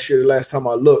last year, the last time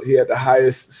I looked, he had the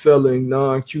highest selling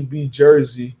non-QB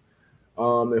jersey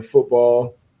in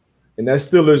football. And that's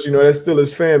still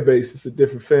his fan base. It's a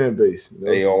different fan base.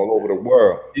 They all over the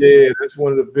world. Yeah, that's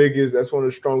one of the biggest, that's one of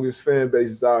the strongest fan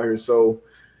bases out here. So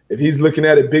if he's looking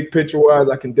at it big picture wise,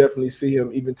 I can definitely see him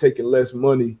even taking less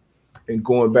money and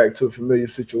going back to a familiar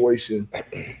situation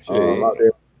out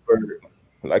there.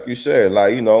 Like you said,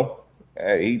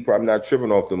 hey, he probably not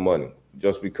tripping off the money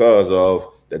just because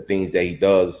of the things that he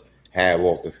does have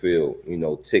off the field.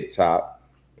 TikTok.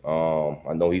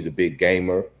 I know he's a big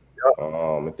gamer.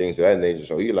 And things of that nature.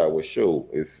 So he like, well, shoot,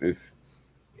 if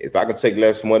I can take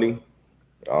less money,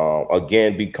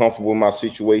 again, be comfortable in my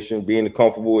situation, being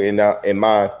comfortable in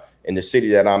the city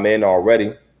that I'm in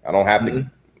already. I don't have to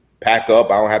pack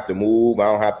up. I don't have to move. I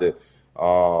don't have to,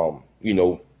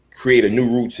 create a new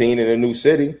routine in a new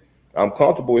city. I'm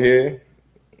comfortable here.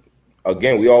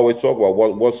 Again, we always talk about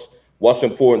what's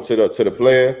important to the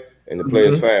player and the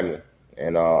player's family,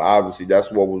 and obviously that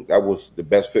was the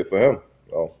best fit for him.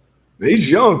 So.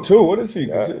 He's young too. What is he?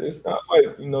 Because it's not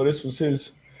like this was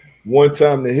his one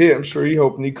time to hit. I'm sure he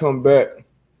hoping he come back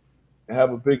and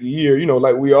have a bigger year.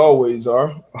 Like we always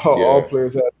are. All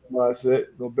players have that mindset.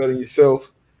 Go bet on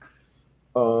yourself.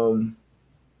 Let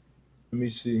me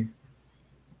see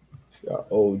how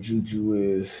old Juju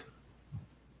is.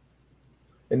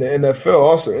 And the NFL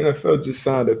also. NFL just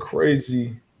signed a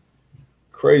crazy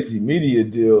media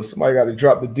deal. Somebody got to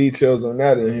drop the details on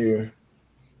that in here.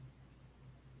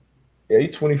 Yeah,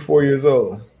 he's 24 years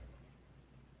old.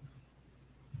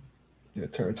 Yeah,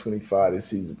 turned 25 this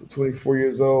season, but 24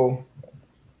 years old.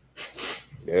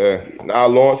 Yeah. Now,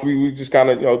 Lawrence, we just kind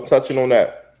of touching on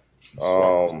that.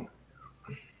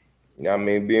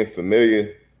 Being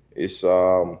familiar, it's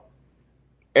and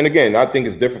again, I think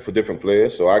it's different for different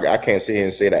players. So I can't sit here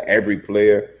and say that every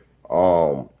player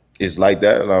is like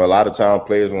that. And a lot of times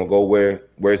players gonna go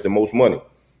where's the most money.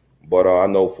 But I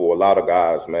know for a lot of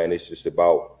guys, man, it's just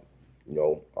about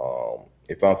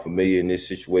if I'm familiar in this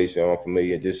situation, I'm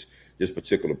familiar in this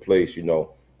particular place,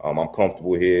 I'm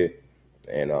comfortable here.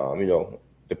 And,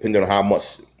 depending on how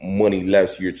much money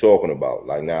less you're talking about.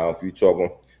 Like now, if you're talking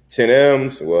 10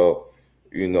 M's, well,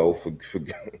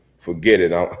 forget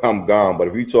it. I'm gone. But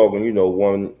if you're talking,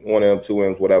 1 M, 2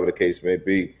 M's, whatever the case may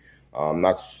be, I'm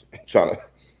not trying to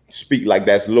speak like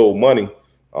that's low money.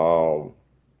 But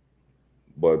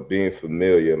being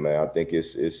familiar, man, I think it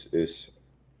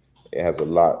has a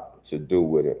lot to do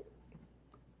with it.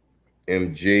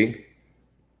 MG.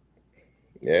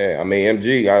 Yeah,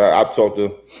 MG, I've talked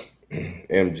to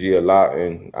MG a lot,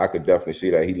 and I could definitely see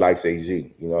that he likes AZ.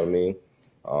 You know what I mean?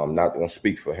 Not going to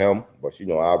speak for him, but,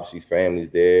 obviously family's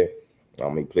there.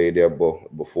 He played there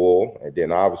before. And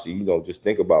then, obviously, just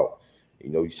think about,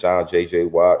 you signed J.J.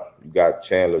 Watt. You got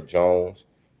Chandler Jones.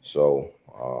 So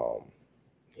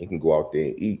he can go out there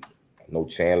and eat. No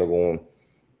Chandler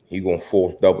He's going to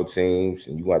force double teams,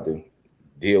 and you got to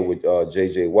deal with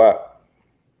J.J. Watt.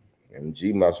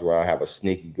 MG must around have a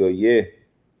sneaky good year.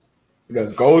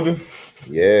 That's golden?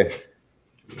 Yeah.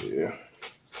 Yeah.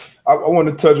 I want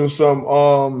to touch on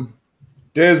some.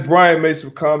 Dez Bryant made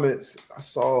some comments I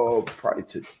saw probably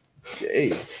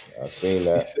today. I seen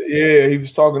that. He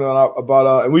was talking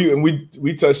about and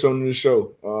we touched on the show.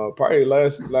 Probably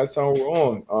last time we were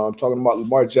on. Talking about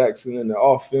Lamar Jackson and the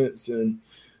offense and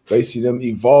basically them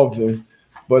evolving.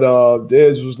 But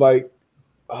Dez was like,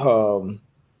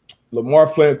 Lamar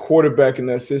playing quarterback in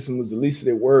that system was the least of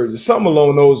their words, or something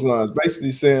along those lines.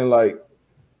 Basically saying like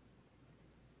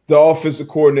the offensive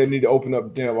coordinator need to open up the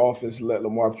damn offense and let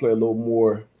Lamar play a little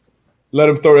more, let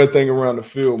him throw that thing around the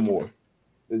field more.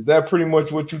 Is that pretty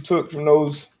much what you took from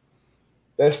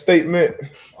that statement?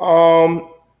 Around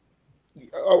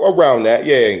that,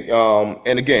 yeah.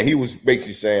 And again, he was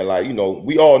basically saying, like,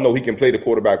 we all know he can play the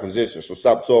quarterback position. So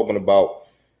stop talking about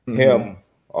him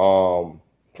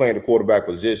playing the quarterback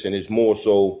position. It's more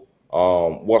so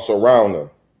what's around him.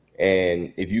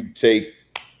 And if you take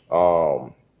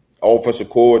offensive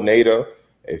coordinator,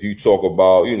 if you talk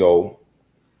about,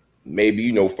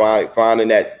 maybe finding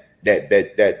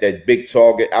that big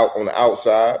target out on the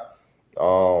outside,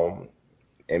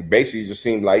 and basically it just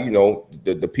seemed like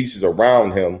the pieces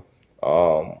around him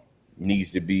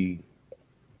needs to be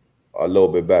a little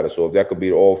bit better. So if that could be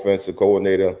the offensive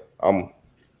coordinator,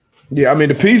 yeah, I mean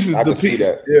the pieces. I can see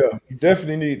that. Yeah, you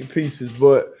definitely need the pieces,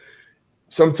 but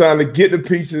sometimes to get the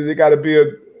pieces, it got to be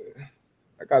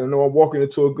I got to know I'm walking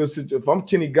into a good situation. If I'm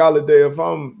Kenny Galladay, if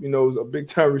I'm a big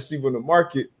time receiver in the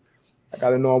market, I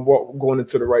got to know I'm going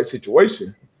into the right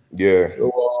situation. Yeah.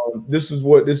 So this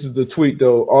is the tweet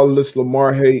though. All this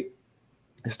Lamar hate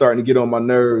is starting to get on my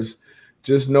nerves.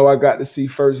 Just know I got to see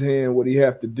firsthand what he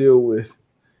have to deal with.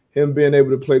 Him being able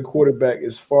to play quarterback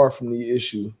is far from the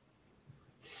issue.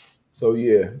 So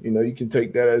yeah, you can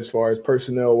take that as far as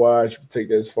personnel wise, you can take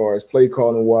that as far as play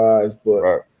calling wise,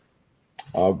 but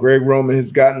Greg Roman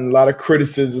has gotten a lot of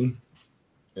criticism,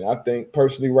 and I think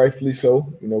personally, rightfully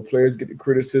so. Players get the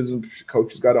criticism,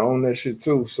 coaches got to own that shit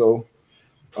too. So,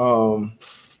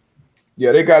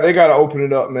 yeah, they got to open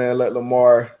it up, man. Let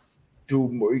Lamar do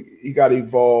more. He got to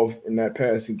evolve in that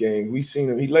passing game. We seen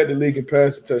him. He led the league in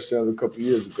passing touchdowns a couple of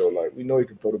years ago. Like, we know he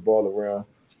can throw the ball around.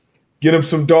 Get him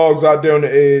some dogs out there on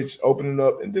the edge, opening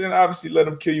up, and then obviously let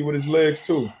him kill you with his legs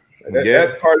too.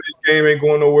 That part of this game ain't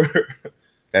going nowhere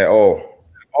at all.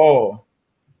 Oh,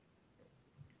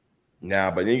 nah,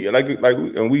 but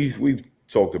and we've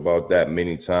talked about that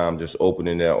many times. Just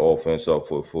opening that offense up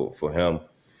for him.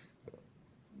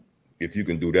 If you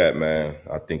can do that, man,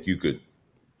 I think you could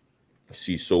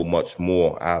see so much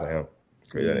more out of him.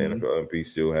 Because that NFL MVP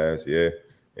still has, yeah,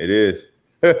 it is.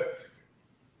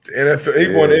 The NFL, he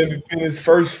won the MVP in his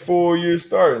first 4 years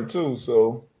starting too,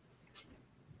 so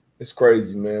it's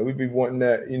crazy, man. We be wanting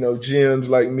that, GMs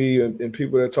like me and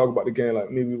people that talk about the game like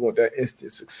me. We want that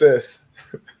instant success.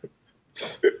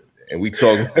 And we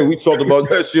talked about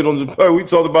that shit on the. We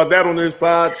talked about that on this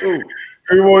pod too.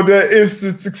 We want that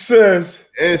instant success.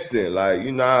 Instant, like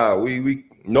we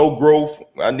no growth.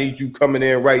 I need you coming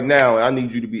in right now, and I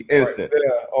need you to be instant. Right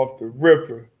there, off the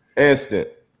ripper. Instant.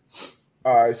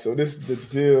 All right, so this is the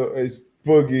deal. It's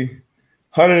Boogie,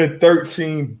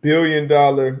 $113 billion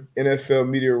NFL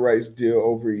media rights deal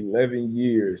over 11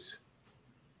 years.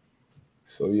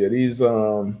 So yeah, these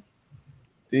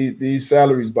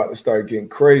salaries about to start getting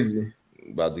crazy.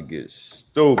 About to get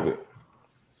stupid.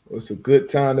 So it's a good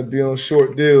time to be on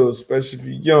short deals, especially if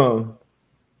you're young.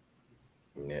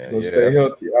 Yeah, stay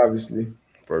healthy, obviously.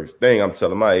 First thing I'm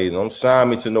telling my agent, don't sign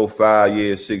me to no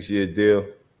 5-year, 6-year deal.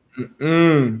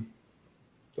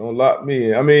 Don't lock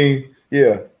me in. I mean,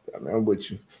 yeah, I'm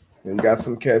with you. And you got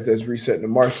some cats that's resetting the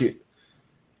market.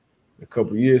 A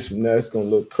couple years from now, it's gonna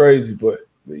look crazy, but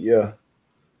yeah.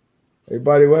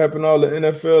 Everybody, what happened? All the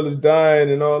NFL is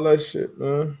dying and all that shit,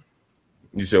 man.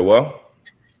 You said what?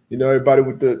 Everybody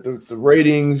with the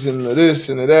ratings and the this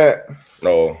and the that.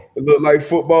 No. It look like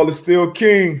football is still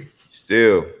king.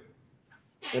 Still.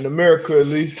 In America, at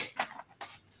least.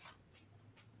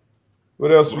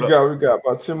 What else we got? We got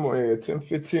about 10,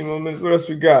 15 more minutes. What else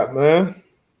we got, man?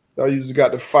 I usually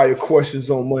got the fire questions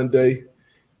on Monday.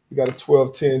 We got a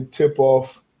 12-10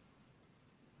 tip-off.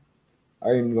 I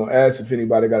ain't even gonna ask if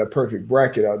anybody got a perfect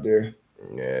bracket out there.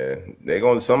 Yeah,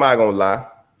 somebody gonna lie.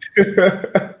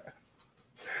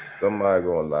 Somebody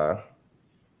gonna lie.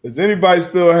 Does anybody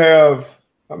still have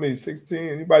 16?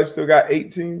 Anybody still got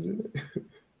 8 teams in it?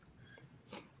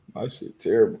 My shit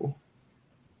terrible.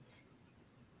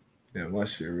 Yeah, my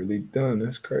shit really done.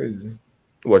 That's crazy.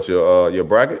 What your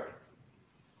bracket?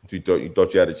 You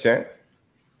thought you had a chance?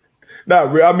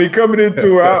 Not really. I mean, coming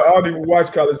into it, I don't even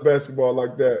watch college basketball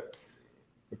like that.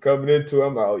 But coming into it,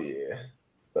 I'm like, oh yeah.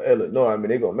 But Illinois,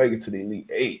 they're gonna make it to the Elite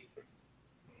 8.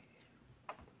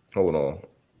 Hold on.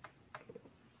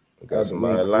 Got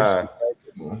somebody lying.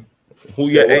 Who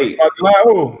your 8?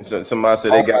 Somebody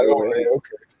said they got over 8.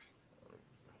 Okay.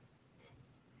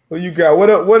 Who you got?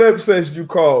 What upsets did you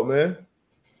call, man?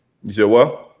 You said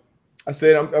what? I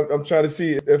said I'm trying to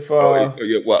see if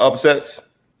what upsets?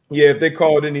 Yeah, if they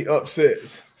called any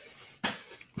upsets.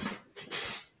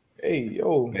 Hey,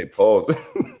 yo. Hey, pause.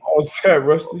 Pause that,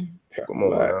 Rusty. Come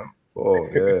on, man. Oh,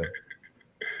 yeah.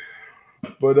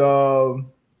 But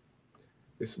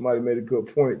somebody made a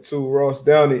good point too. Ross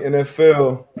Downey,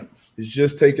 NFL is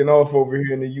just taking off over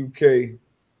here in the UK.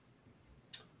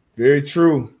 Very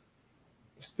true.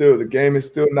 Still, the game has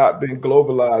still not been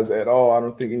globalized at all. I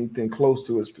don't think anything close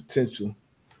to its potential. We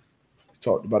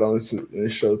talked about on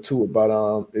this show too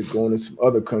about it going to some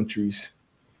other countries.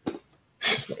 We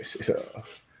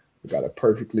got a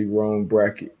perfectly wrong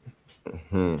bracket.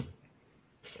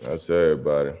 That's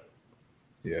everybody.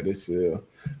 Yeah,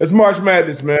 it's March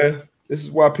Madness, man. This is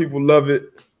why people love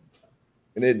it,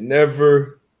 and it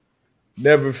never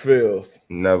fails.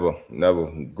 Never.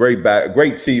 Great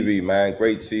TV, man.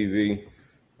 Great TV.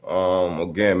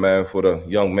 Again, man, for the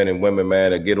young men and women, man,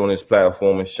 that get on this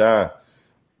platform and shine.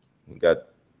 We got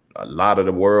a lot of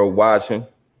the world watching,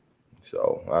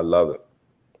 so I love it.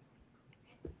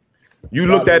 You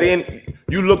looked at any of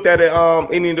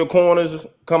the corners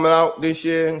coming out this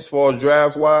year as far as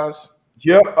draft wise?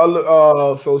 Yeah,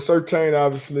 so Surtain,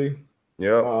 obviously.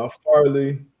 Yeah.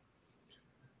 Farley.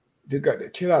 They got the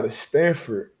kid out of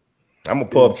Stanford. I'm gonna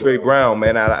pull up Trey Brown,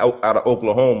 man, out of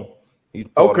Oklahoma. He's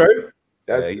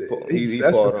that's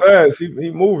the fast.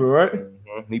 He moving, right?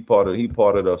 Mm-hmm. He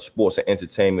part of the sports and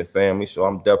entertainment family, so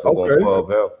I'm definitely gonna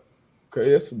pub him. Okay,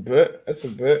 that's a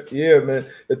bet. Yeah, man.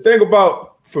 The thing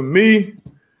about, for me,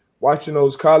 watching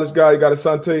those college guys, you got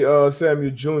Asante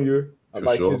Samuel Jr. I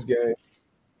like his game.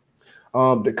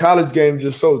 The college game is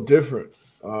just so different.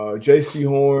 J.C.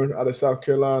 Horn out of South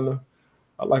Carolina.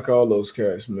 I like all those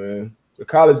cats, man. The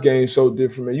college game is so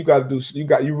different, man. You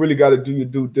really got to do your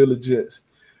due diligence.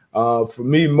 For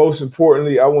me, most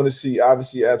importantly, I want to see,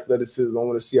 obviously, athleticism. I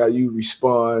want to see how you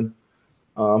respond,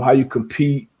 how you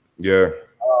compete. Yeah.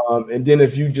 And then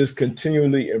if you just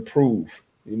continually improve,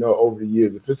 over the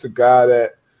years. If it's a guy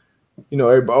that,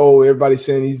 everybody's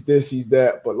saying he's this, he's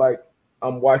that, but like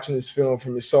I'm watching this film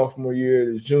from his sophomore year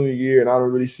to his junior year, and I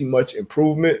don't really see much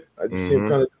improvement. I just see him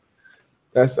kind of.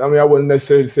 I wouldn't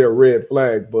necessarily say a red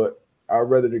flag, but I'd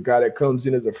rather the guy that comes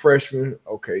in as a freshman.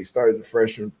 Okay, he started as a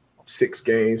freshman, 6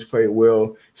 games, played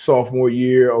well. Sophomore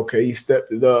year, okay, he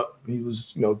stepped it up. He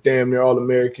was, damn near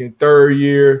All-American. Third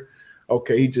year,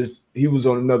 okay, he was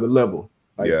on another level.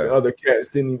 The other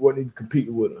cats wasn't even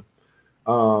competing with him.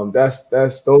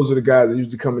 Those are the guys that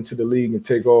usually come into the league and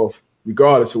take off,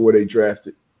 regardless of where they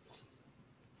drafted.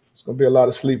 It's gonna be a lot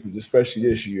of sleepers, especially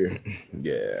this year.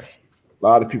 Yeah, a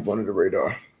lot of people under the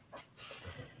radar.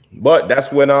 But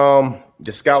that's when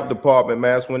the scout department,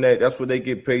 man, that's what they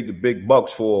get paid the big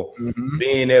bucks for,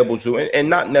 being able to, and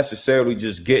not necessarily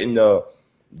just getting the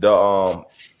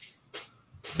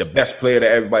best player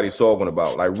that everybody's talking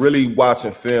about. Like really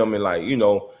watching film and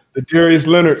the Darius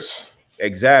Leonards.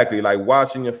 Exactly. Like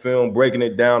watching your film, breaking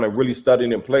it down and really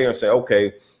studying the player and say,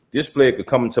 okay, this player could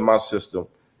come into my system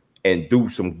and do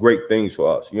some great things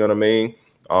for us. You know what I mean?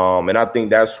 And I think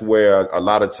that's where a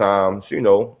lot of times,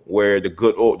 where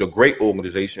the great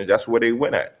organizations, that's where they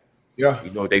win at. Yeah.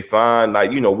 They find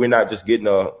we're not just getting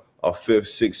a 5th,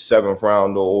 6th, 7th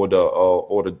round or the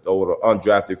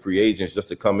undrafted free agents just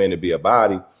to come in and be a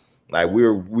body. Like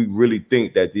we really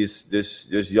think that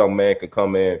this young man can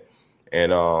come in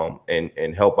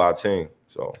and help our team.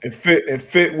 So and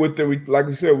fit with like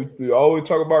we said, we always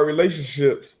talk about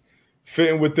relationships,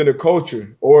 fitting within a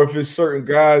culture, or if it's certain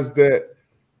guys that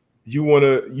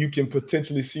you can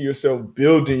potentially see yourself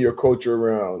building your culture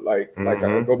around. Like I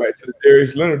can go back to the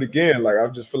Darius Leonard again. Like I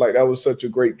just feel like that was such a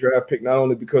great draft pick, not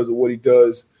only because of what he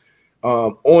does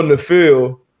on the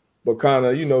field, but kind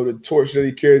of the torch that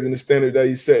he carries and the standard that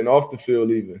he's setting off the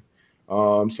field even.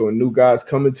 So when new guys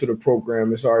come into the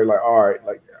program, it's already like, all right,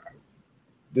 like,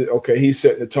 okay, he's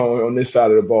setting the tone on this side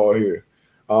of the ball here.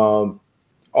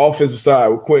 Offensive side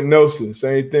with Quentin Nelson,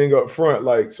 same thing up front.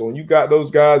 Like, so when you got those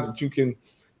guys that you can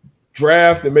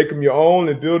draft and make them your own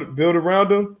and build around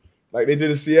them, like they did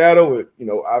in Seattle with,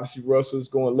 obviously Russell's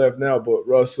going left now, but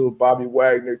Russell, Bobby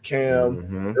Wagner,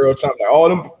 Cam, Earl Thomas, like all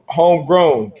them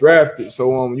homegrown, drafted.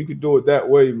 So you could do it that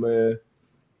way, man.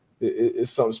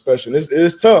 It's something special.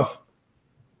 It's tough.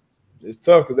 It's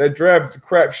tough because that draft is a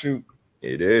crapshoot.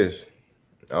 It is.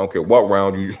 I don't care what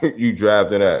round you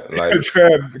drafting at. Like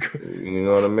you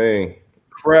know what I mean?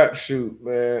 Crapshoot,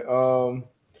 man.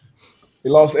 He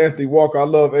lost Anthony Walker. I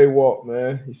love A-Walk,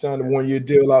 man. He signed a 1-year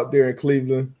deal out there in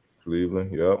Cleveland.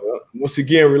 Yep. Once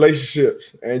again,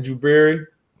 relationships. Andrew Berry,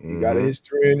 he got a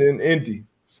history in Indy.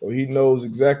 So he knows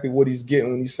exactly what he's getting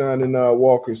when he's signing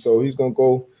Walker. So he's going to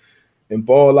go and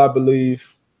ball, I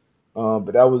believe.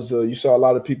 But that was you saw a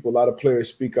lot of players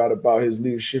speak out about his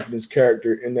leadership and his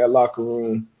character in that locker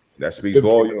room. That speaks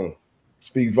volume.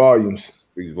 Speaks volumes.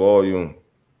 Speaks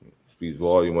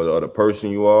volume of the person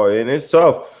you are, and it's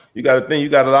tough. You got to think. You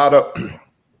got a lot of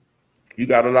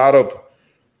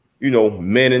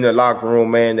men in the locker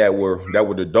room, man, that were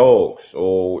the dogs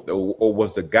or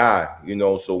was the guy,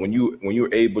 So when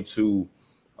you're able to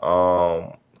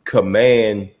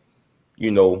command,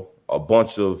 a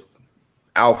bunch of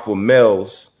alpha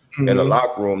males in the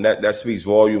locker room, that speaks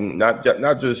volume, not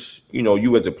just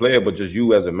you as a player, but just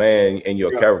you as a man and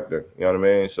your character. You know what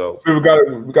I mean? So people got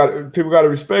to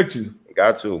respect you.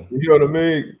 Got to. You know what I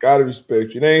mean? Got to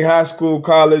respect you. It ain't high school,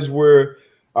 college where,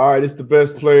 all right, it's the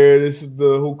best player. This is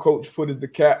who coach put as the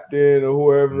captain or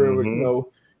whoever.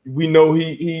 We know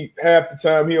he half the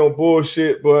time he on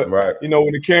bullshit, but right.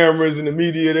 When the cameras and the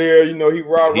media there, he he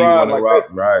rah like rock.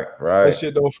 that. Right. That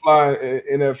shit don't fly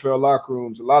in NFL locker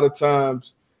rooms. A lot of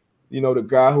times, the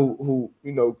guy who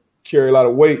carry a lot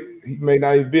of weight, he may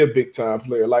not even be a big time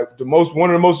player. Like one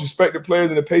of the most respected players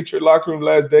in the Patriot locker room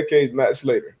last decade is Matt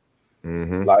Slater.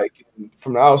 Like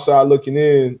from the outside looking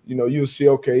in, you'll see,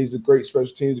 okay, he's a great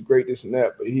special teams, a great this and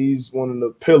that, but he's one of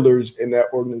the pillars in that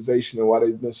organization and why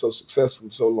they've been so successful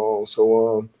so long.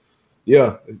 So,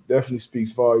 it definitely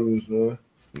speaks volumes, man.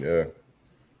 Yeah.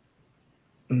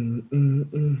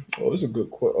 Oh, it's a good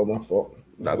quote. Oh, my fault.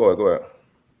 Now go ahead.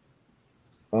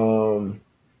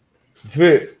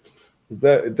 Vic, is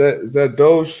that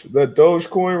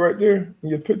Dogecoin right there in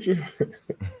your picture?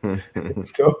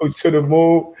 Doge to the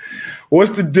moon.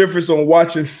 What's the difference on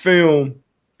watching film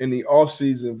in the off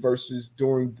season versus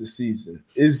during the season?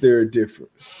 Is there a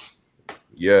difference?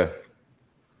 Yeah.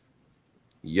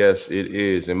 Yes, it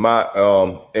is. In my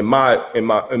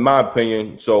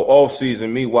opinion, so off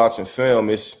season, me watching film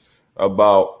is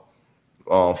about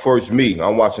first me.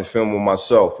 I'm watching film with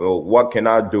myself. What can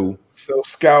I do?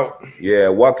 Self-scout. Yeah,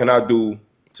 what can I do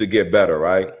to get better,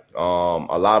 right?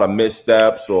 A lot of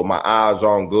missteps, or my eyes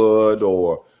aren't good,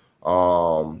 or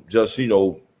just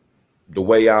the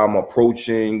way I'm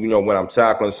approaching, when I'm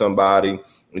tackling somebody,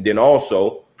 and then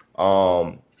also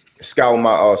scout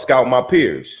my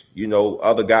peers,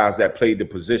 other guys that played the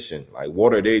position. Like,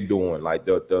 what are they doing? Like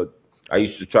I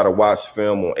used to try to watch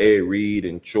film on Ed Reed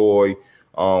and Troy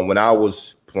when I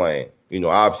was playing.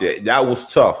 Obviously that was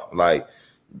tough. Like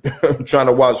trying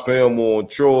to watch film on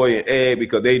Troy and Ed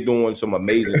because they doing some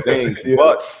amazing things. Yeah.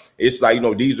 But it's like,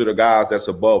 these are the guys that's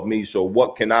above me. So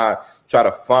what can I try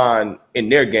to find in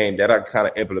their game that I kind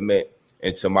of implement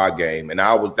into my game? And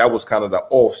that was kind of the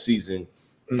off season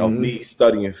of me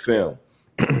studying film.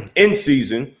 In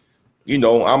season,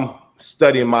 I'm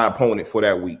studying my opponent for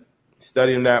that week.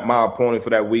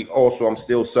 Also, I'm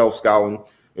still self-scouting.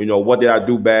 What did I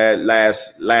do bad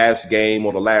last game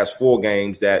or the last 4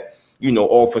 games that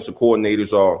offensive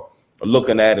coordinators are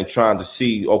looking at and trying to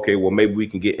see, okay, well, maybe we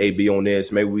can get AB on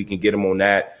this, maybe we can get him on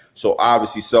that. So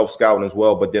obviously self-scouting as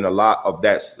well, but then a lot of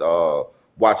that's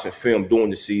watching film during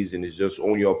the season is just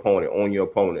on your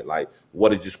opponent. Like,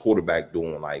 what is this quarterback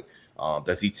doing? Like,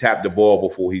 does he tap the ball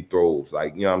before he throws?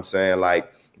 Like, you know what I'm saying?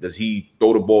 Like, does he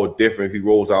throw the ball different if he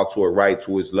rolls out to a right,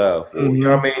 to his left? Or, you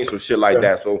know what I mean? So shit like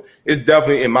that. So it's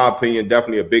definitely, in my opinion,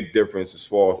 definitely a big difference as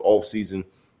far as off-season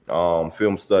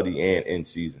film study and in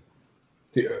season.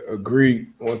 Yeah, agreed,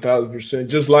 1,000%.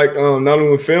 Just like not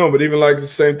only with film, but even like the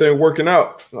same thing working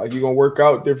out. Like, you're gonna work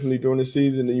out differently during the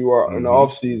season than you are in the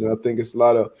off season. I think it's a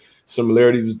lot of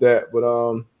similarities with that. But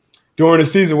during the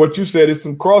season, what you said is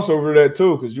some crossover to that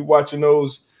too, because you're watching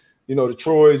those, the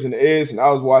Troys and the Eds, and I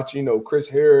was watching, Chris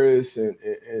Harris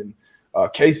and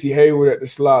Casey Hayward at the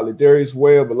slot, Darius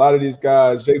Webb, a lot of these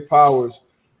guys, Jay Powers,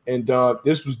 and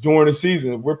this was during the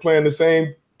season. If we're playing the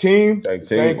same team,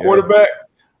 same quarterback. Yeah.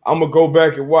 I'm gonna go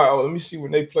back and watch. Oh, let me see when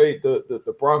they played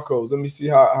the Broncos. Let me see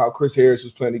how Chris Harris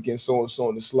was playing against so and so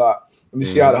in the slot. Let me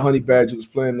see how the Honey Badger was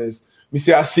playing this. Let me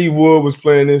see how C Wood was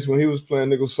playing this when he was playing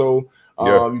nickel. So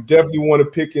you definitely want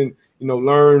to pick and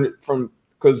learn from,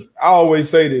 because I always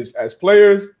say this as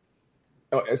players,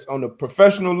 as on the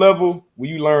professional level,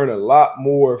 you learn a lot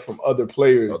more from other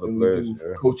players than we do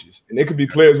from coaches. And they could be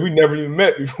players we never even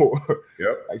met before.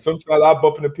 Yep. Like sometimes I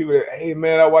bump into people that, hey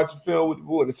man, I watch a film with the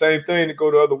Bull, and the same thing to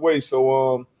go the other way.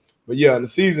 So but yeah, and the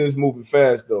season is moving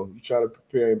fast though. You try to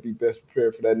prepare and be best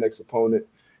prepared for that next opponent.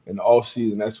 In the off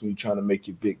season, that's when you're trying to make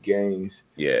your big gains.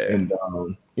 Yeah. And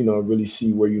really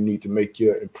see where you need to make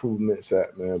your improvements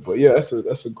at, man. But yeah,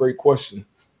 that's a great question.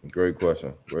 Great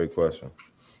question.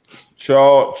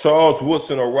 Charles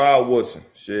Woodson or Rod Woodson?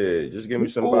 Shit, just give me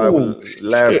somebody with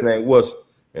last name Woodson,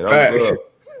 and I'm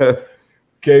good.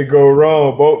 Can't go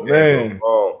wrong, both man.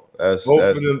 That's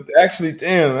of them. Actually,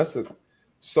 damn,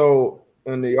 so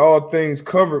in the All Things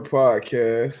Covered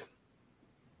podcast,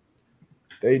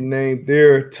 they named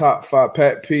their top 5.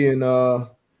 Pat P and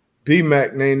B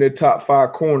Mac named their top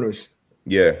 5 corners.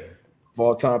 Yeah. of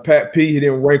all time. Pat P, he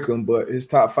didn't rank him, but his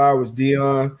top 5 was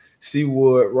Deion,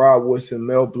 Seawood, Rod Woodson,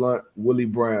 Mel Blount, Willie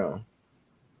Brown.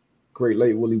 Great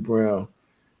late Willie Brown.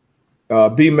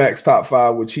 B-Mac's top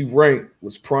 5, which he ranked,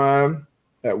 was Prime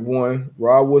at 1,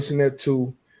 Rod Woodson at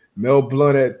 2, Mel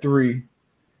Blount at 3,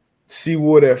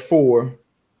 Seawood at 4,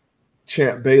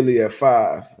 Champ Bailey at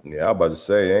 5. Yeah, I was about to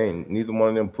say, ain't neither one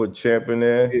of them put Champ in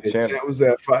there. Yeah, Champ was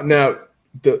at 5. Now,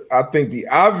 I think the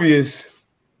obvious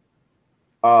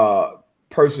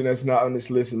person that's not on this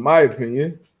list, in my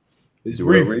opinion, is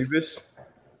Revis.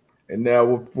 And now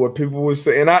what people would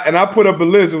say, and I put up a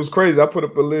list. It was crazy. I put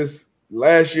up a list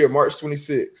last year, March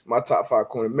 26th, my top 5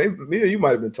 corner. Maybe me or you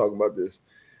might have been talking about this.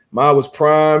 Mine was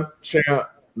Prime, Champ,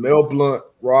 Mel Blount,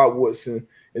 Rod Woodson,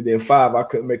 and then 5, I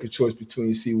couldn't make a choice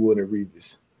between Seawood and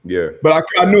Revis. Yeah. But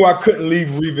I knew I couldn't leave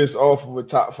Revis off of a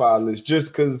top 5 list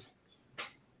just because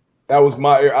that was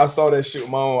I saw that shit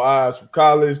with my own eyes from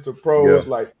college to pros. Yeah.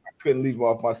 Like, I couldn't leave him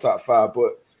off my top 5.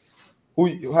 But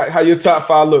how your top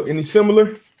 5 look? Any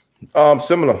similar?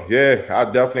 Similar. Yeah, I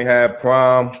definitely have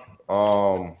Prime.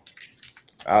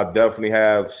 I definitely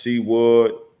have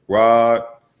Seawood, Rod,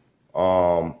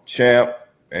 Champ,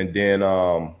 and then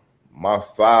my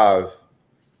 5.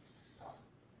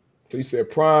 So you said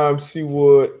Prime,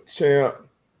 Seawood, Champ.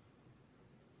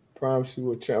 Prime,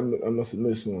 Seawood, Champ. I must have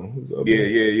missed one.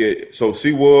 Yeah. So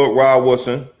Seawood, Rod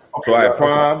Woodson. Okay, so I had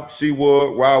Prime,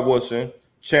 Seawood, Rod Woodson,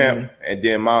 Champ, and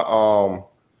then my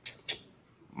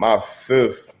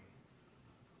 5th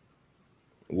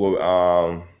will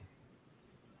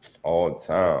all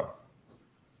time.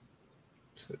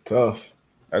 It's tough.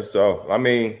 That's tough. I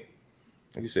mean,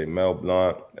 like you say, Mel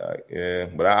Blount, yeah,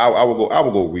 but I would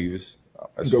go Revis.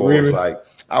 As far as like,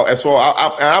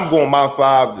 I'm going my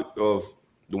 5 of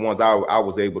the ones I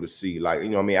was able to see. Like, you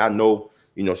know what I mean? I know,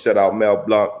 shout out Mel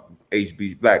Blount,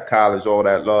 HB Black College, all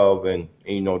that love, and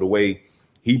the way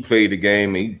he played the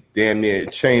game, and he damn near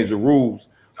changed the rules.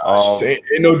 Ain't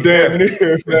no damn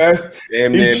near, man.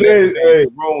 Damn near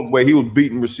the room where he was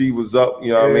beating receivers up,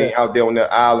 you know what I mean, out there on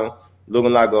that island,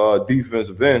 looking like a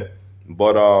defensive end.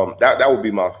 But that would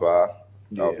be my 5.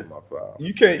 That would be my 5.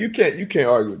 You can't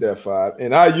argue with that 5.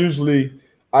 And I usually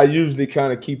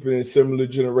kind of keep it in similar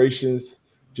generations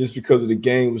just because of the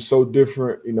game was so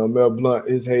different. Mel Blount,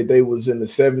 his heyday was in the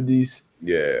 70s.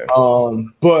 Yeah.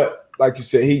 But like you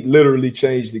said, he literally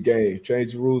changed the game,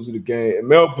 changed the rules of the game. And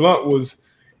Mel Blount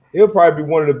he'll probably be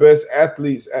one of the best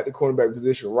athletes at the cornerback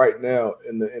position right now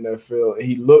in the NFL. And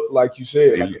he looked, like you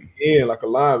said, like a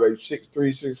linebacker, 6'3",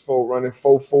 6'4", running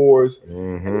 4.4s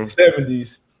in the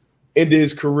 70s. Ended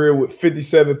his career with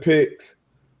 57 picks.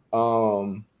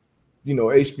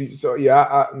 HB. So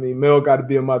yeah, I mean, Mel got to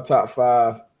be in my top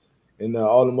 5, and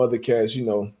all them other cats.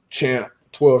 Champ,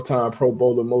 12-time Pro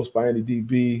Bowler, most by any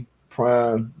DB.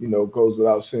 Prime, goes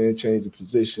without saying, change the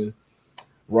position.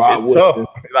 Rod it's tough.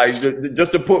 Like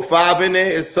just to put 5 in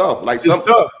there, it's tough. Like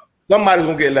tough. Somebody's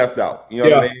gonna get left out. You know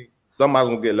what I mean? Somebody's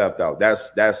gonna get left out.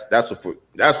 That's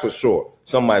for sure.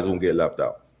 Somebody's gonna get left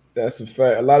out. That's a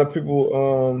fact. A lot of people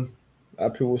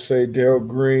say Darryl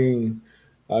Green.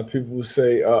 A lot of people will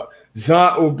say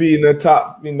Zont will be in the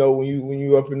top. When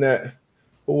you up in that.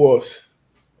 Who else?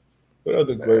 What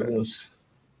other great ones?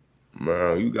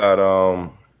 Man, you got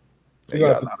you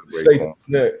got a lot of great ones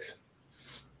next.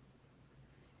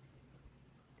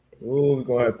 Oh, we're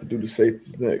gonna have to do the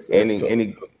safeties next.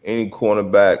 Any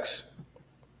cornerbacks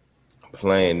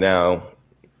playing now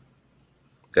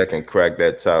that can crack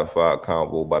that top 5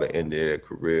 combo by the end of their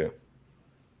career?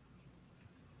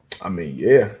 I mean,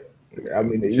 yeah. I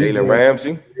mean, Jalen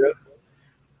Ramsey. Yeah.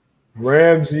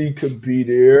 Ramsey could be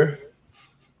there.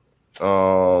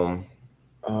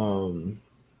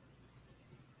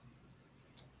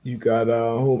 You got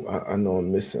who? I know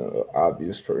I'm missing an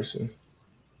obvious person.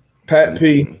 Pat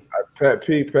P. Pat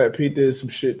P did some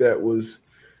shit that was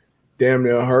damn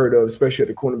near unheard of, especially at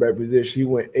the cornerback position. He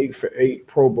went 8 for 8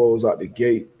 Pro Bowls out the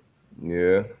gate.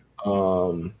 Yeah.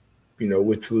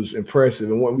 Which was impressive.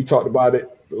 And when we talked about it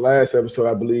the last episode,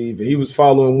 I believe, and he was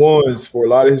following ones for a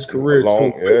lot of his career.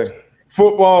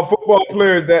 Football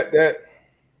players that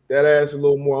adds a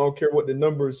little more. I don't care what the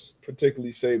numbers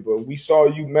particularly say, but we saw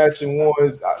you matching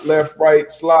ones left,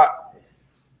 right, slot.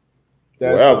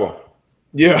 Whatever.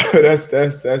 Yeah, that's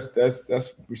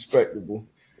respectable.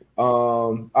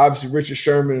 Obviously, Richard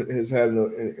Sherman has had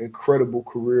an incredible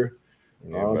career.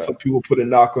 Some people put a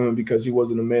knock on him because he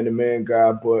wasn't a man-to-man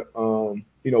guy, but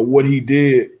what he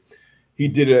did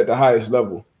it at the highest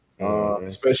level.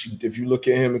 Especially if you look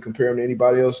at him and compare him to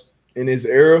anybody else in his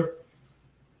era.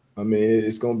 I mean,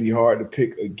 it's going to be hard to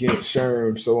pick against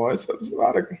Sherm. So it's a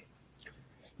lot of.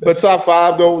 But top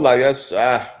 5 though, like that's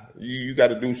you got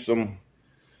to do some.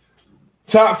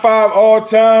 Top 5 all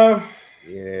time.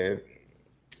 Yeah,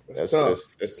 That's tough.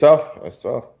 That's tough. That's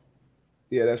tough.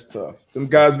 Yeah, that's tough. Them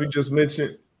guys we just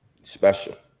mentioned.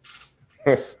 Special.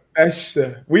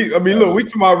 Special. Look, we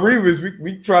talking about Reeves.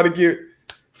 We try to get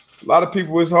a lot of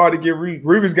people. It's hard to get Reeves.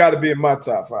 Reeves got to be in my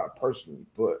top 5 personally,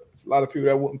 but it's a lot of people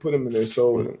that wouldn't put him in there.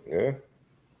 So yeah,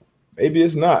 maybe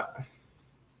it's not.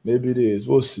 Maybe it is.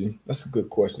 We'll see. That's a good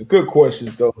question. Good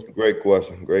question, though. Great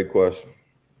question. Great question.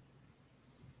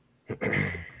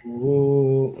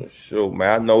 Ooh. Sure,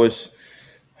 man.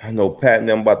 I know Pat and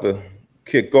them about to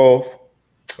kick off.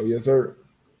 Oh, yes, sir.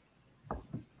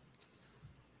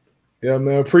 Yeah,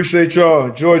 man. Appreciate y'all.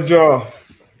 Enjoyed y'all.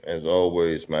 As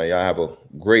always, man. Y'all have a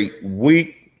great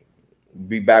week.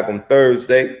 Be back on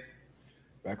Thursday.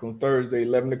 Back on Thursday,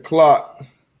 11 o'clock.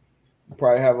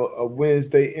 Probably have a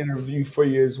Wednesday interview for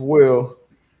you as well.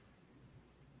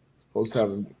 Supposed to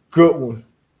have a good one.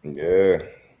 Yeah.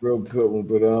 Real good one.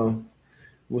 But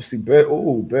we'll see. Best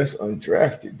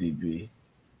undrafted DB.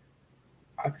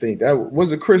 I think that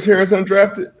was it. Chris Harris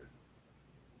undrafted?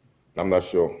 I'm not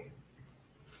sure.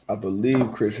 I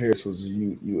believe Chris Harris was a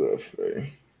UFA.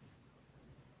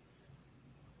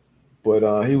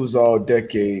 But he was all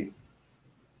decade.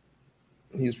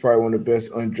 He's probably one of the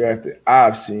best undrafted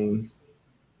I've seen.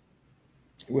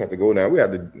 We have to go down. We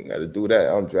have to do that.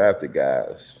 Undrafted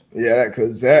guys. Yeah,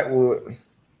 because that would.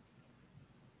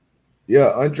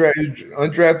 Yeah,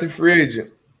 undrafted free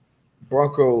agent.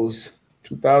 Broncos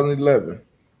 2011.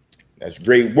 That's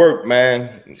great work,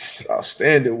 man.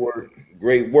 Outstanding work.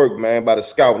 Great work, man, by the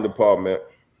scouting department.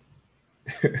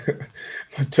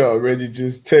 My dog Reggie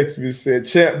just texted me and said,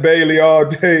 Champ Bailey all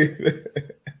day.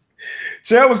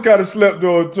 Champ was kind of slept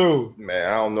on too. Man,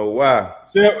 I don't know why.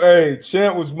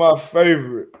 Champ was my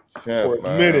favorite for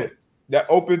a minute. That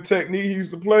open technique he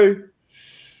used to play.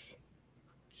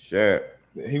 Champ.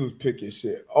 He was picking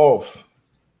shit off.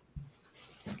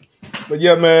 But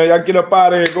yeah, man, y'all get up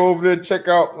out of here. Go over there, check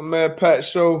out my man Pat's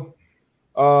show.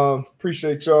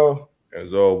 Appreciate y'all.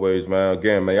 As always, man.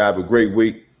 Again, man, y'all have a great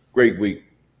week. Great week.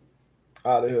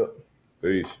 Out of here.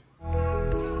 Peace.